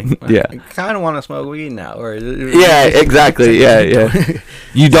pretty funny. Yeah. I kind of want to smoke weed now. Or Yeah, exactly. Yeah.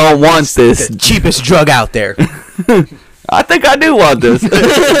 You don't want this. The cheapest drug out there. I think I do want this.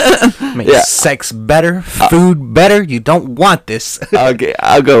 Makes Yeah. sex better, food better. You don't want this. Okay,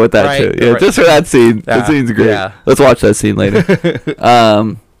 I'll go with that Right, too. Yeah, right. just for that scene. That scene's great. yeah. Let's watch that scene later.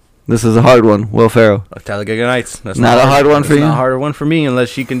 This is a hard one. Will Ferrell. Talladega Nights. That's Not a hard one for That's you? not a harder one for me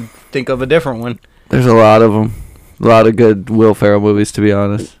unless you can think of a different one. There's a lot of them. A lot of good Will Ferrell movies, to be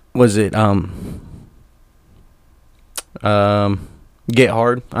honest. Was it Get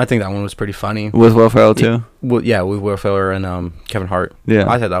Hard? I think that one was pretty funny. With Will Ferrell too. Well, yeah, with Will Ferrell and Kevin Hart. Yeah.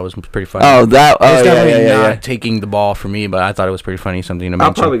 I thought that was pretty funny. Oh, that. Oh, it's yeah, definitely yeah, not yeah. taking the ball for me, but I thought it was pretty funny. Something to I'll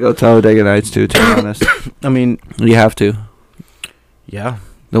mention. probably go Talladega Nights too, to be honest. I mean, You have to. yeah.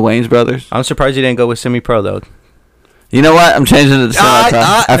 The Wayans brothers. I'm surprised you didn't go with Semi-Pro though. You know what? I'm changing it to semi-pro.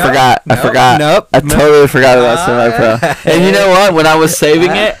 I forgot. Nope. I totally forgot about semi-pro. And you know what? When I was saving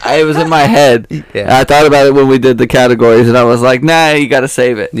it, it was in my head. Yeah. I thought about it when we did the categories, and I was like, nah, you got to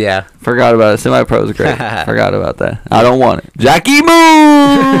save it. Yeah. Forgot about it. Semi-pro is great. Forgot about that. I don't want it. Jackie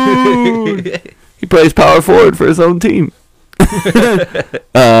Moon! He plays power forward for his own team. The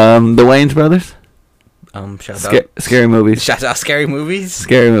Wayans brothers. Shout out. Scary movies. Shout out Scary Movies.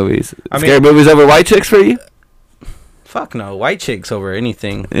 Scary movies. I mean- Scary movies over white chicks for you? Fuck no, white chicks over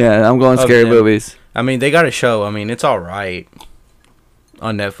anything. Yeah, I'm going Of scary them. movies. I mean, they got a show. I mean, it's all right.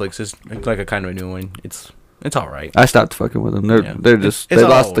 On Netflix, it's like a kind of a new one. It's all right. I stopped fucking with them. Yeah. They're just It's they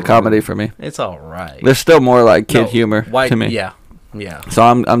lost the all- comedy for me. It's all right. They're still more like kid No, humor white, to me. Yeah. So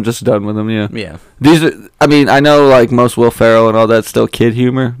I'm just done with them. Yeah. Yeah. These are. I mean, I know like most Will Ferrell and all that's still kid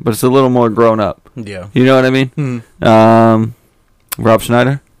humor, but it's a little more grown up. Yeah. You know what I mean? Rob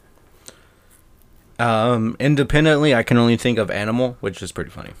Schneider. Independently, I can only think of Animal, which is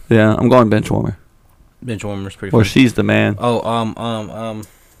pretty funny. Yeah, I'm going Benchwarmer. Benchwarmer's pretty Or funny. She's the Man. Oh,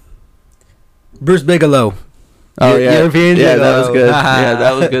 Bruce Bigelow. Oh yeah, European yeah, that was Gigolo. good. Yeah,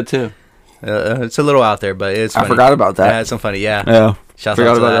 that was good too. It's a little out there, but it's I funny. forgot about that. Yeah, it's some funny. Yeah. Yeah. Shout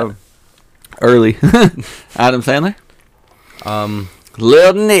Forgot out to about that. Early. Adam Sandler? that.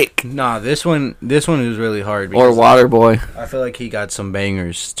 Lil Nick. Nah, this one is really hard. Or because Waterboy. I feel like he got some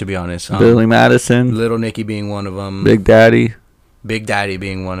bangers, to be honest. Billy Madison. Little Nicky being one of them. Big Daddy. Big Daddy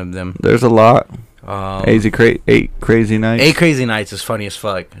being one of them. There's a lot. Eight Eight Crazy Nights. Crazy Nights is funny as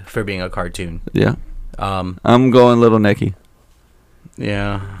fuck for being a cartoon. Yeah. Um, I'm going Little Nicky.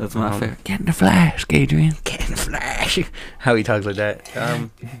 yeah. That's my favorite. Get in the flash, Adrian. Get in the flash. How he talks like that.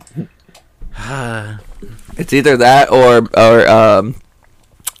 It's either that or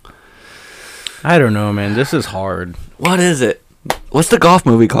I don't know, man. This is hard. what is it? What's the golf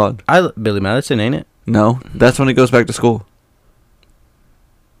movie called? Billy Madison, ain't it? No, that's when he goes back to school.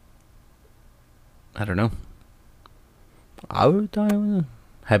 I don't know. I would die with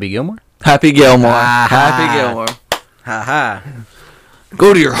Happy Gilmore. Happy Gilmore. Ah. Happy Gilmore. Haha.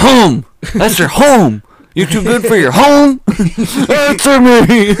 Go to your home. That's your home. You're too good for your home. Answer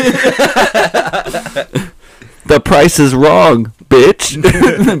me. The Price is Wrong,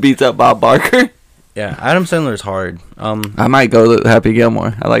 bitch. Beats up Bob Barker. Yeah, Adam Sandler is hard. I might go to Happy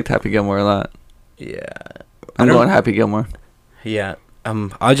Gilmore. I liked Happy Gilmore a lot. Yeah. I'm don't- going Happy Gilmore. Yeah.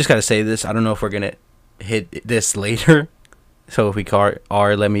 I just gotta say this. I don't know if we're gonna hit this later. So if we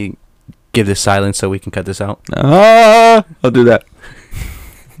are, let me give this silence so we can cut this out. I'll do that.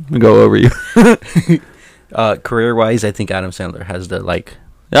 I'll go over you. Career wise, I think Adam Sandler has the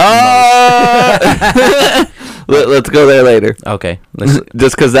Let's go there later. Okay. Let's,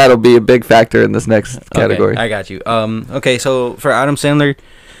 Just because that'll be a big factor in this next category. Okay, I got you. Okay, so for Adam Sandler,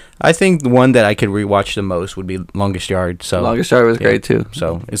 I think the one that I could rewatch the most would be Longest Yard. So Longest Yard was yeah, great too.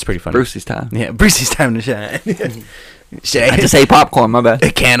 So it's pretty funny. Brucey's time. Yeah, Brucey's time to shine. I just say popcorn. My bad.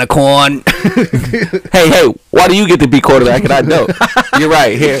 A can of corn. Hey, why do you get to be quarterback and I don't? You're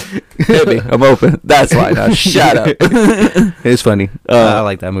right. Here, hit me. I'm open. That's why. Now shut up. It's funny. I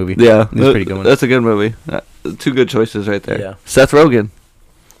like that movie. Yeah, It's a pretty good one. That's a good movie. Two good choices right there. Yeah. Seth Rogen.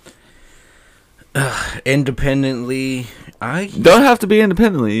 Independently, I Don't have to be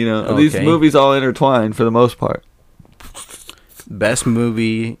independently. You know, these Okay. movies all intertwined for the most part. best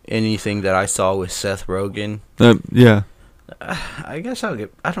movie anything that I saw with Seth Rogen. Yeah. I guess I'll give.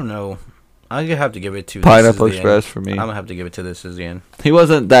 I don't know. I have to give it to Pineapple This Is the Express End. for me. I'm gonna have to give it to This Is the End. He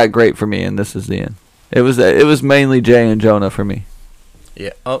wasn't that great for me, and this is the end. It was mainly Jay and Jonah for me.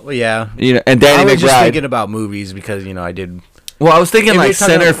 Yeah. Oh yeah. You know, and Danny I was just McBride. thinking about movies because I did. Well, I was thinking If like you're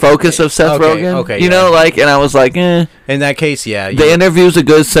talking center about- focus of Seth okay, Rogen. okay, you yeah. know, like, and I was like, eh. In that case, yeah. The interview's a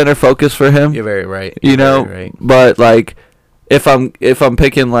good center focus for him. You're very right. You You're know, very right. but like, if I'm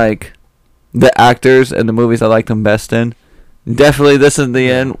picking like the actors and the movies I liked them best in, definitely This Is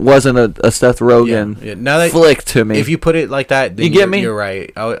the End wasn't a Seth Rogen Yeah. Now that flick to me. if you put it like that, then You get you're- me? You're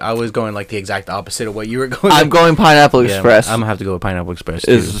right. I was going like the exact opposite of what you were going. I'm going Pineapple Yeah, Express. I'm gonna have to go with Pineapple Express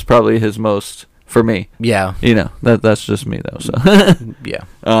too. Is probably his most for me. Yeah. You know, that's just me though. So, Yeah.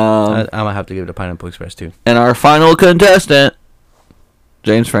 um, I'm gonna have to give it to Pineapple Express too. and our final contestant,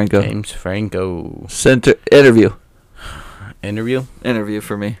 James Franco, James Franco center interview interview.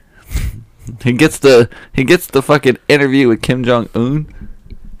 for me. he gets the fucking interview with Kim Jong Un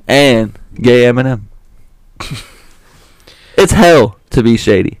and gay Eminem. It's hell to be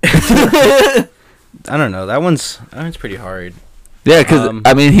shady. I don't know. That one's pretty hard. Yeah, because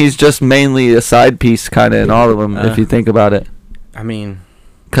I mean, he's just mainly a side piece, kind of in all of them, if you think about it. I mean,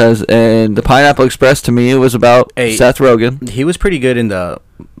 Because in the Pineapple Express, to me, it was about Hey. Seth Rogen. he was pretty good in the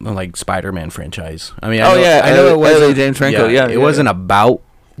like Spider-Man franchise. I mean, Oh, yeah, I know it early wasn't James Franco, yeah, it yeah, wasn't yeah. about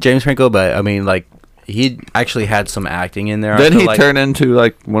James Franco, but I mean, like he actually had some acting in there. I Then feel he like. turned into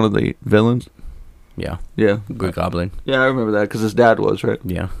like one of the villains. Yeah, Yeah, Green Goblin. yeah, I remember that because his dad was right.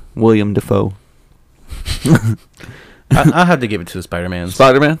 Yeah, William Defoe. I'll have to give it to the Spider-Man.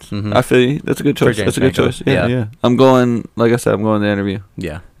 Spider-Man. Mhm. I feel you. That's a good choice. James That's a good Franco. choice. Yeah, Yeah. yeah. I'm going. Like I said, I'm going to the interview.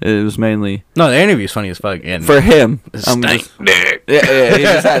 Yeah. It was mainly No, the interview's funny as fuck. And for him. I'm stank just, dick. yeah. He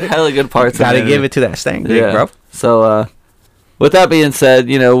just had hella good parts. in Gotta the give interview. it to that stank dick, Yeah. bro. So, with that being said,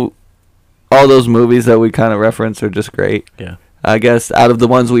 you know, all those movies that we kind of reference are just great. Yeah. I guess out of the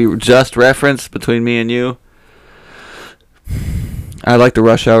ones we just referenced between me and you, I like the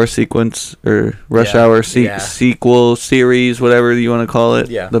Rush Hour sequence or Rush Yeah. Hour Yeah. sequel series, whatever you want to call it.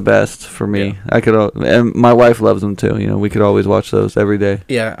 Yeah. The best for me. Yeah. I could, and my wife loves them too. You know, we could always watch those every day.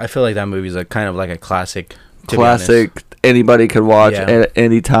 Yeah, I feel like that movie's a kind of like a classic. to be honest. Classic. Anybody could watch Yeah. at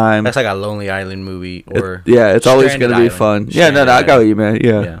any time. That's like a Lonely Island movie, or Yeah, it's always Stranded gonna be Island. fun. Yeah, no, Stranded I got Island. you, man.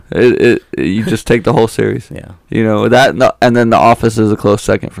 Yeah, you just take the whole series. Yeah. You know that, and then The Office is a close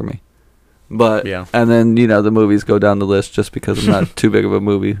second for me. But Yeah. and then the movies go down the list just because I'm not too big of a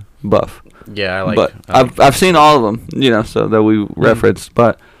movie buff. Yeah, I like. But I like I've seen all of them, so that we referenced.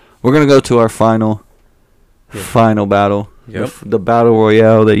 But we're gonna go to our final battle. Yep. The battle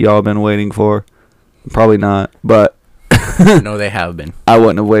royale that y'all been waiting for. Probably not, but No, they have been. I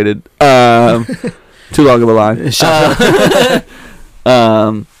wouldn't have waited. Too long of a line.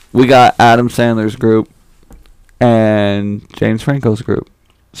 We got Adam Sandler's group and James Franco's group.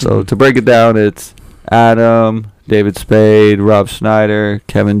 So to break it down, it's Adam, David Spade, Rob Schneider,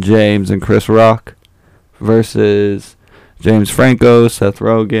 Kevin James, and Chris Rock versus James Franco, Seth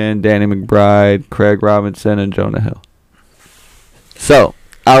Rogen, Danny McBride, Craig Robinson, and Jonah Hill. So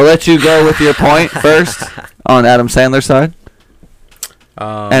I'll let you go with your point first on Adam Sandler's side.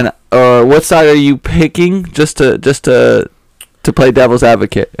 And what side are you picking just to play devil's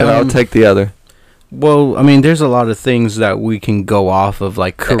advocate? And I'll take the other. Well, I mean, there's a lot of things that we can go off of,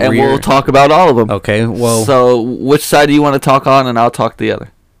 like career. And we'll talk about all of them. Okay, well. So which side do you want to talk on, and I'll talk the other.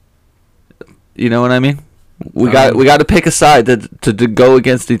 You know what I mean? We got to pick a side to go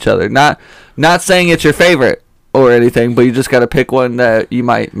against each other. Not saying it's your favorite or anything, but you just got to pick one that you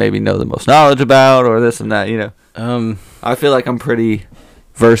might maybe know the most knowledge about, or this and that. I feel like I'm pretty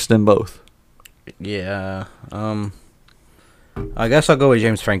versed in both. Yeah. I guess I'll go with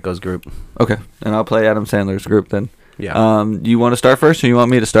James Franco's group. Okay, and I'll play Adam Sandler's group then. Yeah. You want to start first, or you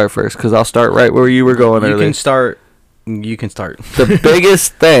want me to start first? Because I'll start right where you were going earlier. You can start. The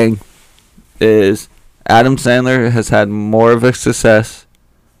biggest thing is Adam Sandler has had more of a success,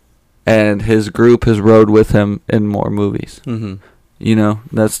 and his group has rode with him in more movies.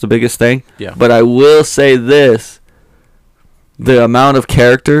 Mm-hmm. That's the biggest thing. Yeah. But I will say this: the amount of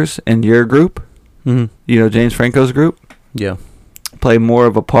characters in your group, James Franco's group, Yeah. play more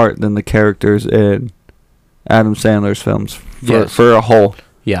of a part than the characters in Adam Sandler's films for a whole.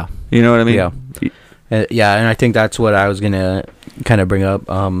 Yeah. You know what I mean? Yeah. Yeah, and I think that's what I was gonna kind of bring up.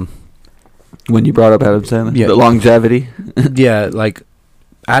 When you brought up Adam Sandler, Yeah. the longevity. Yeah, like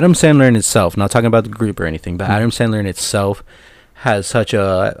Adam Sandler in itself, not talking about the group or anything, but Adam Sandler in itself has such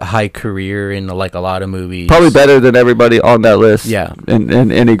a high career in like a lot of movies. Probably better than everybody on that list. Yeah.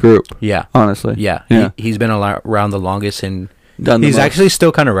 In any group. Yeah. Honestly. Yeah. Yeah. He's been around the longest, and Done the he's most. actually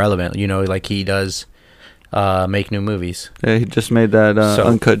still kind of relevant. Like he does make new movies. Yeah, he just made that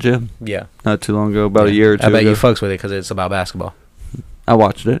Uncut Gem Yeah. not too long ago, about a year or two I bet ago. you fucks with it because it's about basketball. I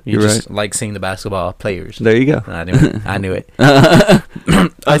watched it. You You're just right. like seeing the basketball players. There you go. I knew it. I knew it.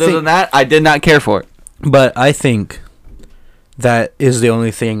 Other than that, I did not care for it. But I think that is the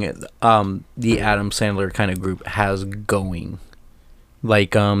only thing the Adam Sandler kind of group has going.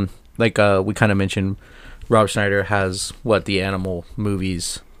 Like we kind of mentioned, Rob Schneider has the Animal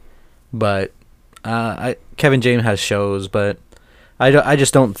movies, but Kevin James has shows, but I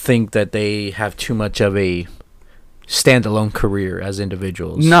just don't think that they have too much of a standalone career as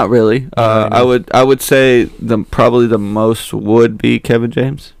individuals. Not really. I would say probably the most would be Kevin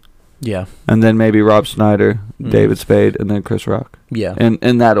James, Yeah. and then maybe Rob Schneider, David Spade, and then Chris Rock. Yeah.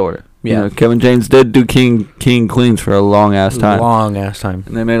 In that order. Yeah. Kevin James did do King Queens for a long ass time, Long ass time.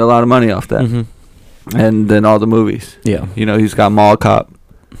 and they made a lot of money off that. Mm-hmm. And then all the movies. Yeah. He's got Mall Cop.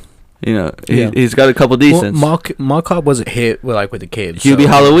 He's got a couple decent. Mall Cop wasn't hit with the kids. Hubie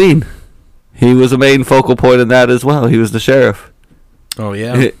Halloween. He was a main focal point in that as well. He was the sheriff. Oh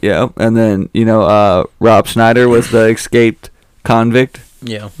yeah. Yeah. And then, Rob Schneider was the escaped convict,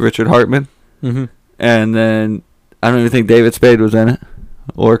 Yeah. Richard Hartman. Mm-hmm. And then I don't even think David Spade was in it,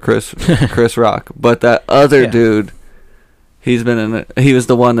 or Chris Rock. But that other dude, he's been in it. He was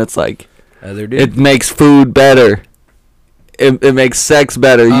the one that's like, Other dude. it makes food better. It makes sex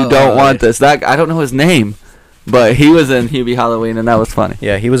better. You don't want yeah. this. That I don't know his name, but he was in Hubie Halloween, and that was funny.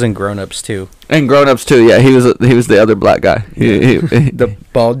 Yeah, he was in Grown Ups too. And Grown Ups too. Yeah, he was the other black guy. The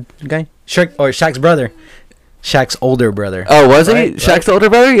bald guy, Shaq's brother, Shaq's older brother. Oh, was he Right, Shaq's older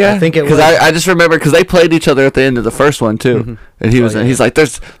brother? Yeah, I think it because was. I just remember because they played each other at the end of the first one too, Mhm. and he was yeah. he's like,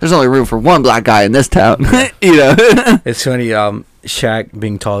 there's only room for one black guy in this town, It's funny. Shaq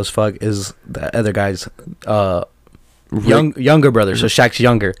being tall as fuck is the other guy's younger brother. So Shaq's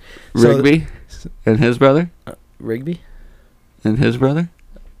younger. Rigby and his brother Rigby. and his brother.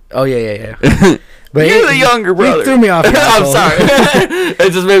 Oh yeah. But You're the younger brother. You threw me off. you I'm asshole. sorry.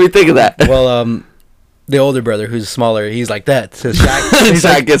 It just made me think of that. Well, the older brother who's smaller, he's like that. So Shaq,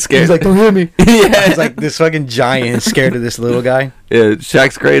 Shaq gets scared. He's like, don't hit me. Yeah. He's like this fucking giant, scared of this little guy. Yeah,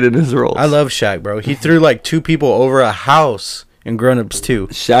 Shaq's great in his roles. I love Shaq, bro. He threw like 2 people over a house in Grown Ups too.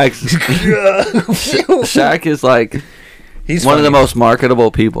 Shaq is like He's one of the funny. most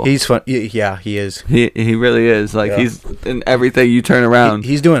marketable people. He's fun. Yeah, he is. He really is. Like Yeah. he's in everything you turn around.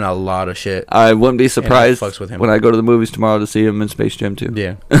 He's doing a lot of shit. I wouldn't be surprised fucks with him. when I go to the movies tomorrow to see him in Space Jam 2.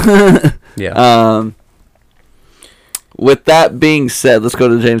 Yeah. Yeah. With that being said, let's go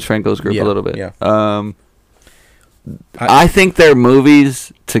to James Franco's group Yeah, a little bit. yeah. I think their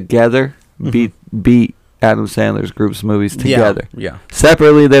movies together beat Adam Sandler's group's movies together. Yeah.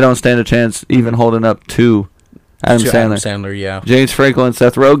 Separately, they don't stand a chance even holding up to Adam To Sandler. Adam Sandler, yeah. James Franco and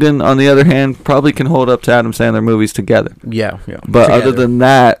Seth Rogen, on the other hand, probably can hold up to Adam Sandler movies together. Yeah. But Together. other than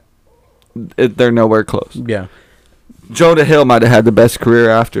that, they're nowhere close. Yeah. Jonah Hill might have had the best career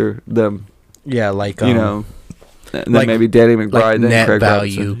after them, Yeah, like you know. And then like- maybe Danny McBride, like then net Craig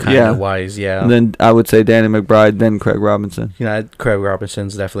value Robinson. kind Yeah. of wise, yeah. And then I would say Danny McBride, then Craig Robinson. You know, Craig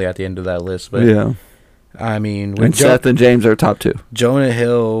Robinson's definitely at the end of that list, but Yeah. I mean, when And Seth and James are top two. Jonah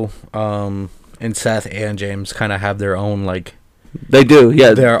Hill, and Seth and James kind of have their own like They do,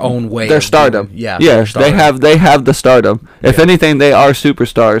 yeah. their own way. Their of stardom. doing- yeah, Yeah, their stardom. they have the stardom. If Yeah. anything, they are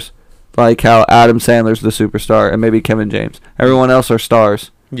superstars, like how Adam Sandler's the superstar, and maybe Kevin James. Everyone else are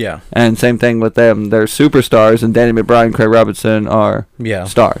stars, Yeah, and same thing with them. They're superstars, and Danny McBride and Craig Robinson are yeah,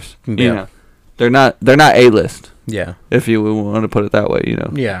 stars. You Yeah. know, they're not A-list, yeah, if you want to put it that way. You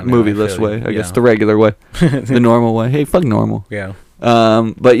know, Yeah, no, movie I list feel way. you. I guess Yeah. the regular way, the normal way. Hey, fuck normal. yeah.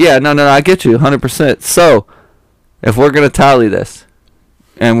 But yeah, no, I get you 100%. So, if we're gonna tally this,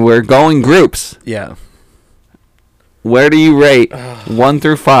 and we're going groups, Yeah. where do you rate 1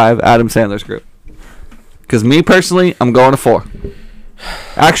 through 5 Adam Sandler's group? Because me personally, I'm going to 4.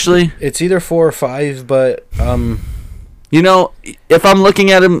 Actually, It's either 4 or 5, but you know, if I'm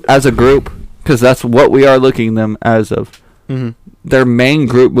looking at him as a group, because that's what we are looking them as of, their main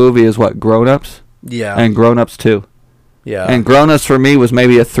group movie is what, Grown Ups, yeah, and Grown Ups 2. yeah, And Grown Ups for me was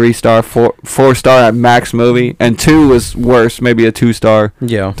maybe a 3-star, 4-star at max movie, and 2 was worse, maybe a 2-star,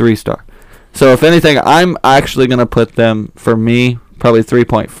 yeah, 3-star. So if anything, I'm actually gonna put them, for me, probably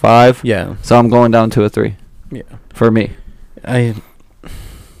 3.5. yeah, So I'm going down to a 3 yeah. for me,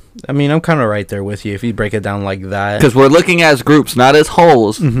 I mean, I'm kind of right there with you if you break it down like that. because we're looking as groups, not as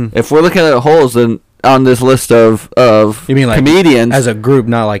wholes. Mhm. If we're looking at wholes, then on this list of You mean like comedians, as a group,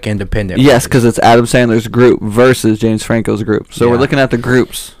 not like independent? yes, because it's Adam Sandler's group versus James Franco's group. So we're Yeah. looking at the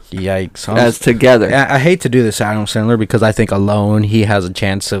groups Yikes! as together, I hate to do this to Adam Sandler because I think alone he has a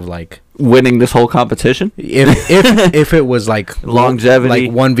chance of like winning this whole competition. if it was like Longevity,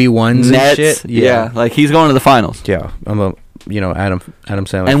 like 1v1s and Nets, shit. yeah, like he's going to the finals. Yeah, I'm a Adam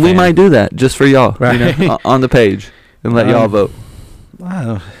Sandler, And we fan. might do that just for y'all, Right. you know, on the page, and let y'all vote.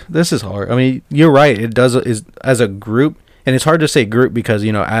 Wow, this is hard. I mean, you're right. It does is as a group, and it's hard to say group because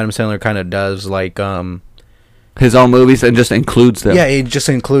Adam Sandler kind of does like His own movies and just includes them. yeah, it just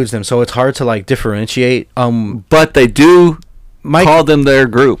includes them, so it's hard to like differentiate. But they do Mike call them their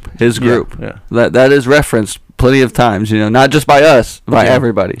group, his group. Yeah. That is referenced plenty of times, not just by us, by Yeah.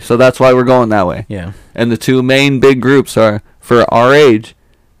 everybody. So that's why we're going that way. Yeah, And the two main big groups are, for our age,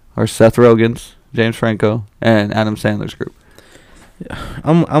 are Seth Rogen's, James Franco, and Adam Sandler's group.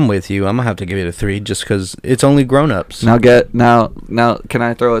 I'm with you. I'm gonna have to give it a 3 just because it's only grown ups. Now can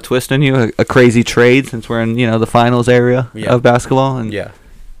I throw a twist in you, a crazy trade, since we're in the finals area Yeah. of basketball, and Yeah,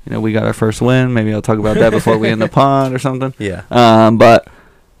 we got our first win. Maybe I'll talk about that before we end the pod or something. yeah, But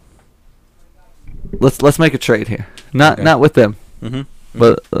let's make a trade here. Okay. Not with them, mm-hmm.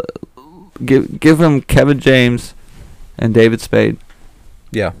 but give them Kevin James and David Spade,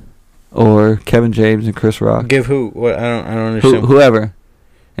 yeah. or Kevin James and Chris Rock, Give who? What? I don't understand. whoever,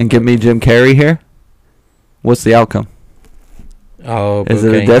 and give me Jim Carrey here. What's the outcome? Oh, Is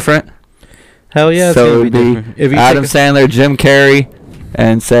okay. it different? Hell yeah! It's So gonna it'd be be different. If you Adam take Sandler, Jim Carrey,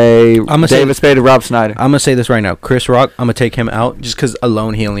 and say I'ma say- David Spade and Rob Schneider. I'm gonna say this right now. Chris Rock, I'm gonna take him out just because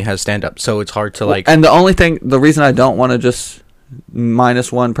alone he only has stand up, so it's hard to like. And the reason I don't want to just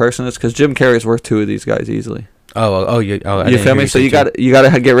minus one person is because Jim Carrey's worth 2 of these guys easily. I You didn't feel hear me? So say you two. got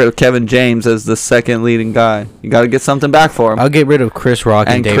to get rid of Kevin James as the second leading guy. You got to get something back for him. I'll get rid of Chris Rock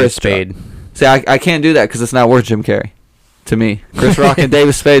and David Chris Spade. See, I can't do that because it's not worth Jim Carrey. To me, Chris Rock and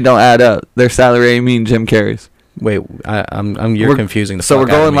David Spade don't add up. Their salary ain't mean Jim Carrey's. Wait, you're We're- confusing the So fuck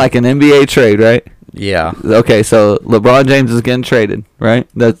we're out of going me. like an NBA trade, right? Yeah. Okay, so LeBron James is getting traded, right?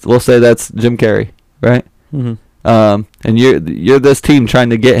 We'll say that's Jim Carrey, right? Mm-hmm. And you're this team trying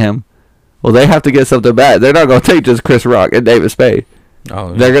to get him. Well, they have to get something back. They're not gonna take just Chris Rock and David Spade.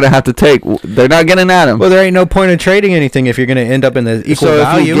 Oh, They're gonna have to take. They're not getting at him. well, there ain't no point in trading anything if you're gonna end up in the equal so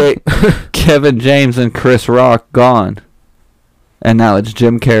value. if you get Kevin James and Chris Rock gone, and now it's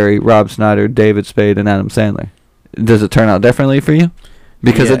Jim Carrey, Rob Schneider, David Spade, and Adam Sandler, does it turn out differently for you?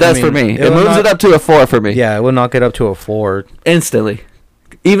 because Yeah, it does I for mean, me. it It will moves not- it up to a 4 for me. Yeah, it will knock it up to a 4. Instantly.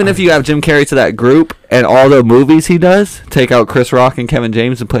 Even if you have Jim Carrey to that group and all the movies he does, take out Chris Rock and Kevin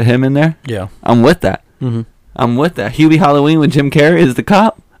James and put him in there, Yeah. I'm with that. Mm-hmm. I'm with that. Hubie Halloween with Jim Carrey is the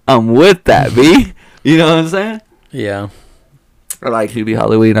cop. I'm with that, B. You know what I'm saying? Yeah. I like Hubie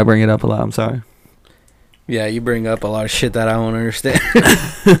Halloween. I bring it up a lot. I'm sorry. Yeah, you bring up a lot of shit that I don't understand.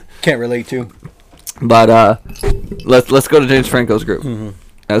 Can't relate to. But let's go to James Franco's group. Mm-hmm.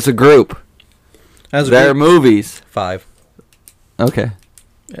 As a group, As a their group, movies. 5. Okay.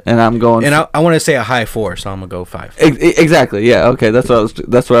 And I'm going. And I want to say a high 4, so I'm gonna go 5. Exactly. Yeah. Okay. That's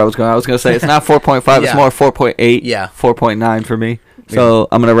what I was going. I was going to say it's not 4.5. It's Yeah. more 4.8. Yeah. 4.9 for me. So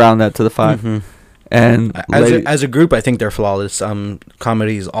I'm going to round that to the 5. Mm-hmm. And As a group, I think they're flawless.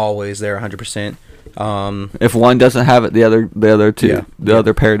 Comedy is always there, 100%. if one doesn't have it, the other two, Yeah. the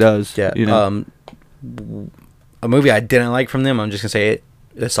other pair does. Yeah. You know. A movie I didn't like from them, I'm just gonna say it.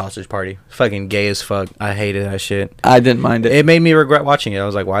 The Sausage Party. Fucking gay as fuck. I hated that shit. I didn't mind it. It made me regret watching it. I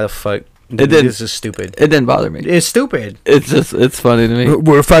was like, why the fuck? didn't. This is stupid. It didn't bother me. It's stupid. It's funny to me.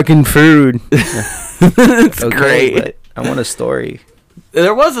 We're fucking food. It's great. But I want a story.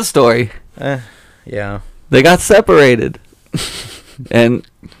 There was a story. Yeah. They got separated. And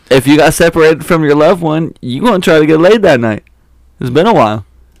if you got separated from your loved one, you gonna try to get laid that night. It's been a while.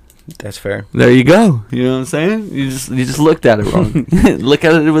 That's fair. There you go. You know what I'm saying? You just looked at it wrong. Look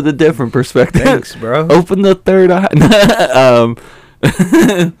at it with a different perspective. Thanks, bro. Open the third eye.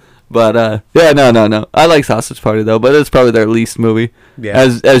 But yeah, no. I like Sausage Party though, but it's probably their least movie. Yeah.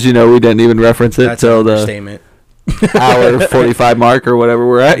 As you know, we didn't even reference it That's an till the understatement. hour 45 mark or whatever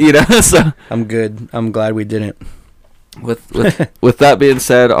we're at. You know, so. I'm good. I'm glad we didn't. With that being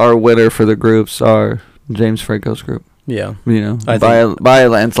said, our winner for the groups are James Franco's group. Yeah. You know, I by a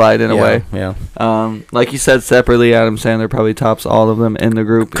landslide in a way. Yeah. Like you said separately, Adam Sandler probably tops all of them in the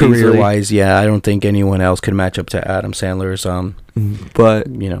group Career easily. wise, yeah, I don't think anyone else could match up to Adam Sandler's. But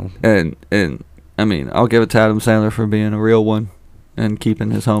You know. and I mean, I'll give it to Adam Sandler for being a real one and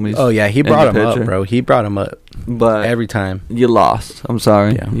keeping his homies. Oh yeah, he in brought the him picture. up, bro. He brought him up But every time. you lost. I'm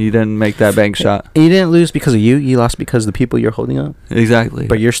sorry. Yeah. You didn't make that bank shot. You didn't lose because of you. You lost because of the people you're holding up. Exactly.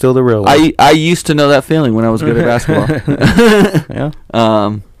 But you're still the real one. I used to know that feeling when I was good at basketball. Yeah.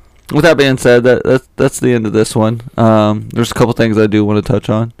 With that being said, that's the end of this one. There's a couple things I do want to touch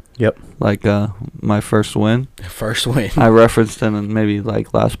on. Yep. Like my first win. First win. I referenced in maybe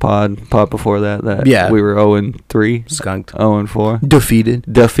like last pod before that Yeah. we were 0-3, Skunked. 0-4, Defeated.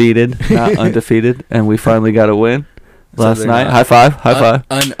 defeated, not undefeated, and we finally got a win last they're night. not- High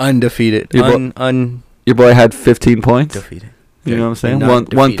five. Undefeated. Your bo- Undefeated. Your boy had 15 points. You know what I'm saying? Not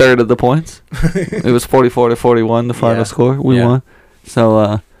One defeated. third of the points. It was 44-41, the final Yeah. score. We Yeah. won.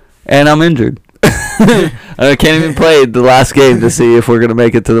 So, and I'm injured. I can't even play the last game to see if we're gonna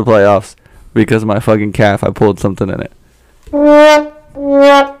make it to the playoffs because of my fucking calf. I pulled something in it.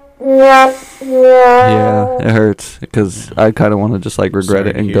 Yeah, it hurts because I kind of want to just like regret Sorry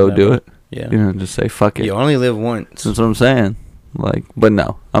it to and hear go that, do bro. it. Yeah. You know, just say fuck it. You only live once. That's what I'm saying. Like, but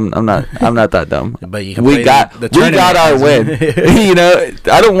no, I'm not that dumb. But you can We play got the we got our win. tournament. You know,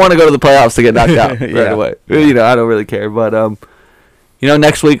 I don't want to go to the playoffs to get knocked out right Yeah. away. You know, I don't really care. But you know,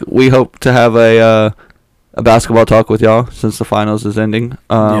 next week we hope to have a basketball talk with y'all since the finals is ending.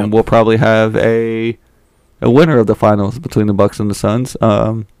 Yep. We'll probably have a winner of the finals between the Bucks and the Suns.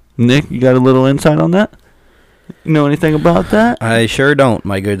 Nick, you got a little insight on that? You know anything about that? I sure don't,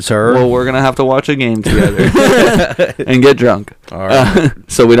 my good sir. Well, we're gonna have to watch a game together and get drunk, All right.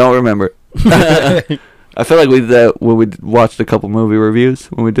 so we don't remember. I feel like we did that when we watched a couple movie reviews.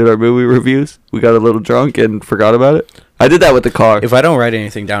 When we did our movie reviews, we got a little drunk and forgot about it. I did that with the car. If I don't write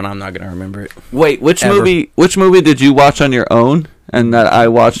anything down, I'm not gonna remember it. Wait, which Ever. movie? Which movie did you watch on your own and that I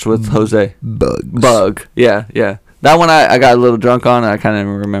watched with Jose? Bug. Yeah. That one I got a little drunk on and I kind of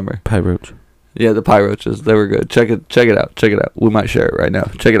even remember. Pie Roach. Yeah, the Pie Roaches. They were good. Check it out. We might share it right now.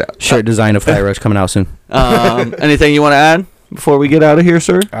 Check it out. Shirt design of Pie Roach coming out soon. Anything you want to add before we get out of here,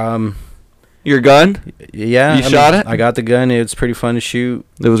 sir? Your gun? Yeah. You shot it? I got the gun. It's pretty fun to shoot.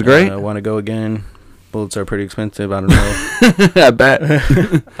 It was great. I want to go again. Bullets are pretty expensive. I don't know. I bet.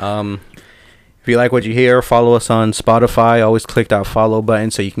 If you like what you hear, follow us on Spotify. Always click that follow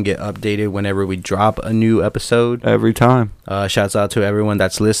button so you can get updated whenever we drop a new episode. Every time. Shouts out to everyone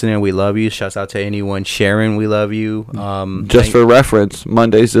that's listening. We love you. Shouts out to anyone sharing. We love you. Just for reference,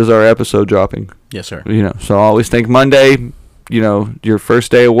 Mondays is our episode dropping. Yes, sir. You know, so always think Monday, you know, your first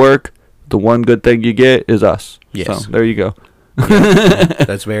day of work, the one good thing you get is us. Yes. So there you go.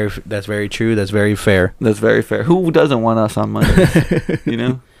 That's very true. That's very fair. That's very fair. Who doesn't want us on Mondays? You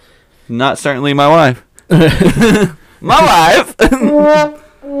know? Not certainly my wife. My wife.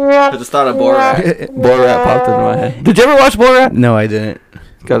 I just thought of Borat. Borat popped into my head. Did you ever watch Borat? No, I didn't.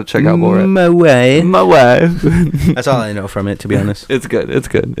 Gotta check out Borat. My way. My wife. That's all I know from it, to be honest. It's good. It's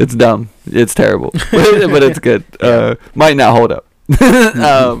good. It's dumb. It's terrible, but it's good. Might not hold up.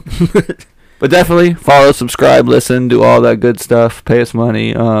 But definitely follow, subscribe, listen, do all that good stuff. Pay us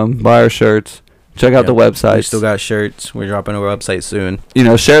money. Buy our shirts. Check out the website. We still got shirts. We're dropping our website soon.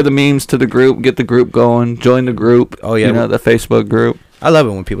 Share the memes to the group. Get the group going. Join the group. Oh, yeah. The Facebook group. I love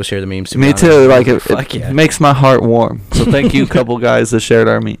it when people share the memes. Me too. Like Fuck it makes my heart warm. So thank you, couple guys that shared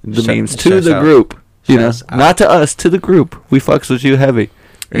our memes to the group. Shouts out. Not to us, to the group. We fucks with you heavy.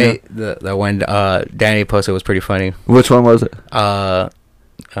 Hey, the one Danny posted was pretty funny. Which one was it? You're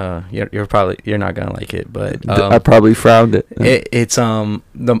not gonna like it, but I probably frowned it. it's a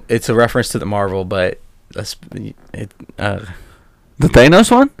reference to the Marvel, but The Thanos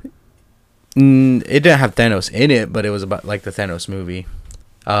one? It didn't have Thanos in it, but it was about like the Thanos movie.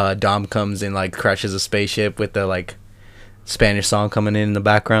 Dom comes and like crashes a spaceship with the like Spanish song coming in the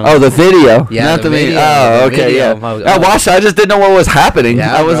background. Oh, the video. Yeah, not the video, Oh, the okay, video. yeah. I watched it. I just didn't know what was happening.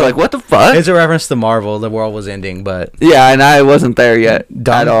 Yeah, I was bro. like, what the fuck? It's a reference to Marvel. The world was ending, but Yeah, and I wasn't there yet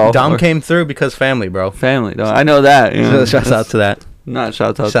at all. Dom Or came through because family, bro. family. No, I know that. So shouts out to that. Not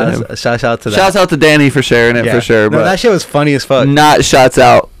shouts out to him. Shouts out to that. Shouts out to Danny for sharing it Yeah. for sure. No, But that shit was funny as fuck. not shouts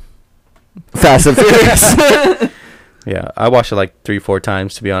out Fast and Furious. Yeah, I watched it like 3-4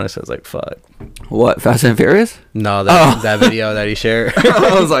 times. To be honest, I was like, "Fuck." What, Fast and Furious? No, Oh. that video that he shared.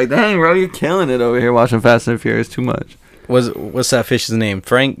 I was like, dang, bro, you're killing it over here watching Fast and Furious too much. What's that fish's name?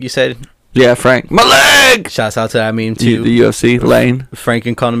 Frank, you said? Yeah, Frank. My leg! Shouts out to that meme The too. UFC, Lane. Frank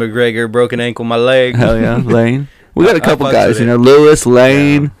and Conor McGregor, broken ankle, my leg. Hell yeah, Lane. We got a I couple fucks guys, with you it. know, Lewis,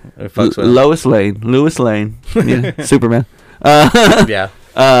 Lane, I fucks with him. Lois Lane, Lewis Lane, yeah, Superman. Yeah,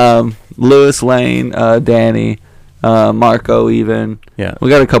 Lewis Lane, Danny, Marco, even. yeah. We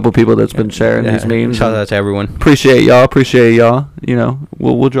got a couple people that's been sharing these memes. Shout out to everyone. Appreciate y'all. You know,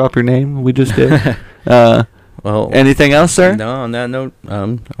 we'll drop your name. We just did. Well, Anything else, sir? no. On that note,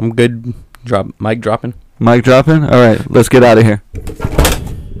 I'm good. Mic dropping. Mic dropping. All right, let's get out of here.